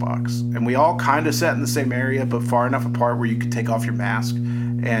press box, and we all kind of sat in the same area, but far enough apart where you could take off your mask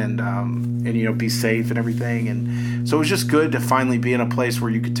and be safe and everything. And so it was just good to finally be in a place where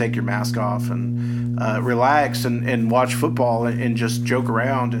you could take your mask off and relax and watch football and just joke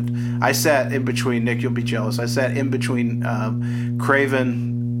around. And I sat in between, Nick, you'll be jealous, I sat in between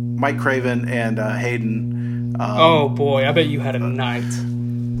Mike Craven and Hayden. Oh boy, I bet you had a night.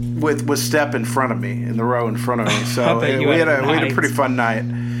 With Step in front of me, in the row in front of me. So we had a pretty fun night.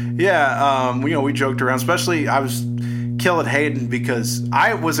 Yeah, we joked around, especially I was killing Hayden because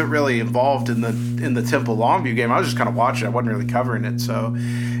I wasn't really involved in the Temple Longview game. I was just kind of watching. I wasn't really covering it. So,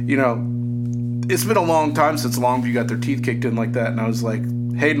 it's been a long time since Longview got their teeth kicked in like that. And I was like,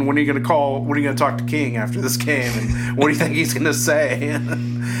 Hayden, when are you going to call? When are you going to talk to King after this game? And what do you think he's going to say?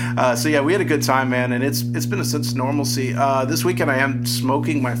 So yeah, we had a good time, man, and it's been a sense of normalcy. This weekend I am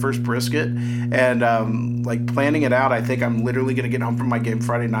smoking my first brisket, and planning it out. I think I'm literally going to get home from my game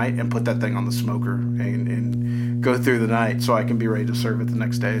Friday night and put that thing on the smoker and go through the night so I can be ready to serve it the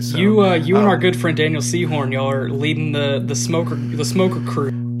next day. So you and our good friend Daniel Seahorn, y'all are leading the smoker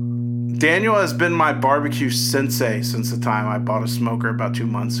crew. Daniel has been my barbecue sensei since the time I bought a smoker about 2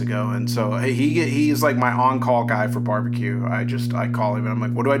 months ago, and so he's like my on-call guy for barbecue. I call him and I'm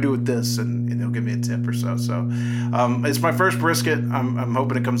like, what do I do with this? And he'll give me a tip or so. So it's my first brisket. I'm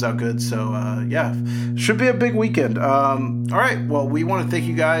hoping it comes out good. So yeah, should be a big weekend. All right, well, we want to thank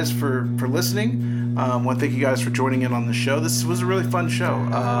you guys for listening. Want to thank you guys for joining in on the show. This was a really fun show.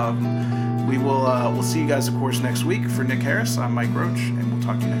 We'll see you guys, of course, next week. For Nick Harris, I'm Mike Roach, and we'll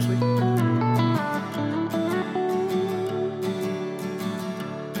talk to you next week.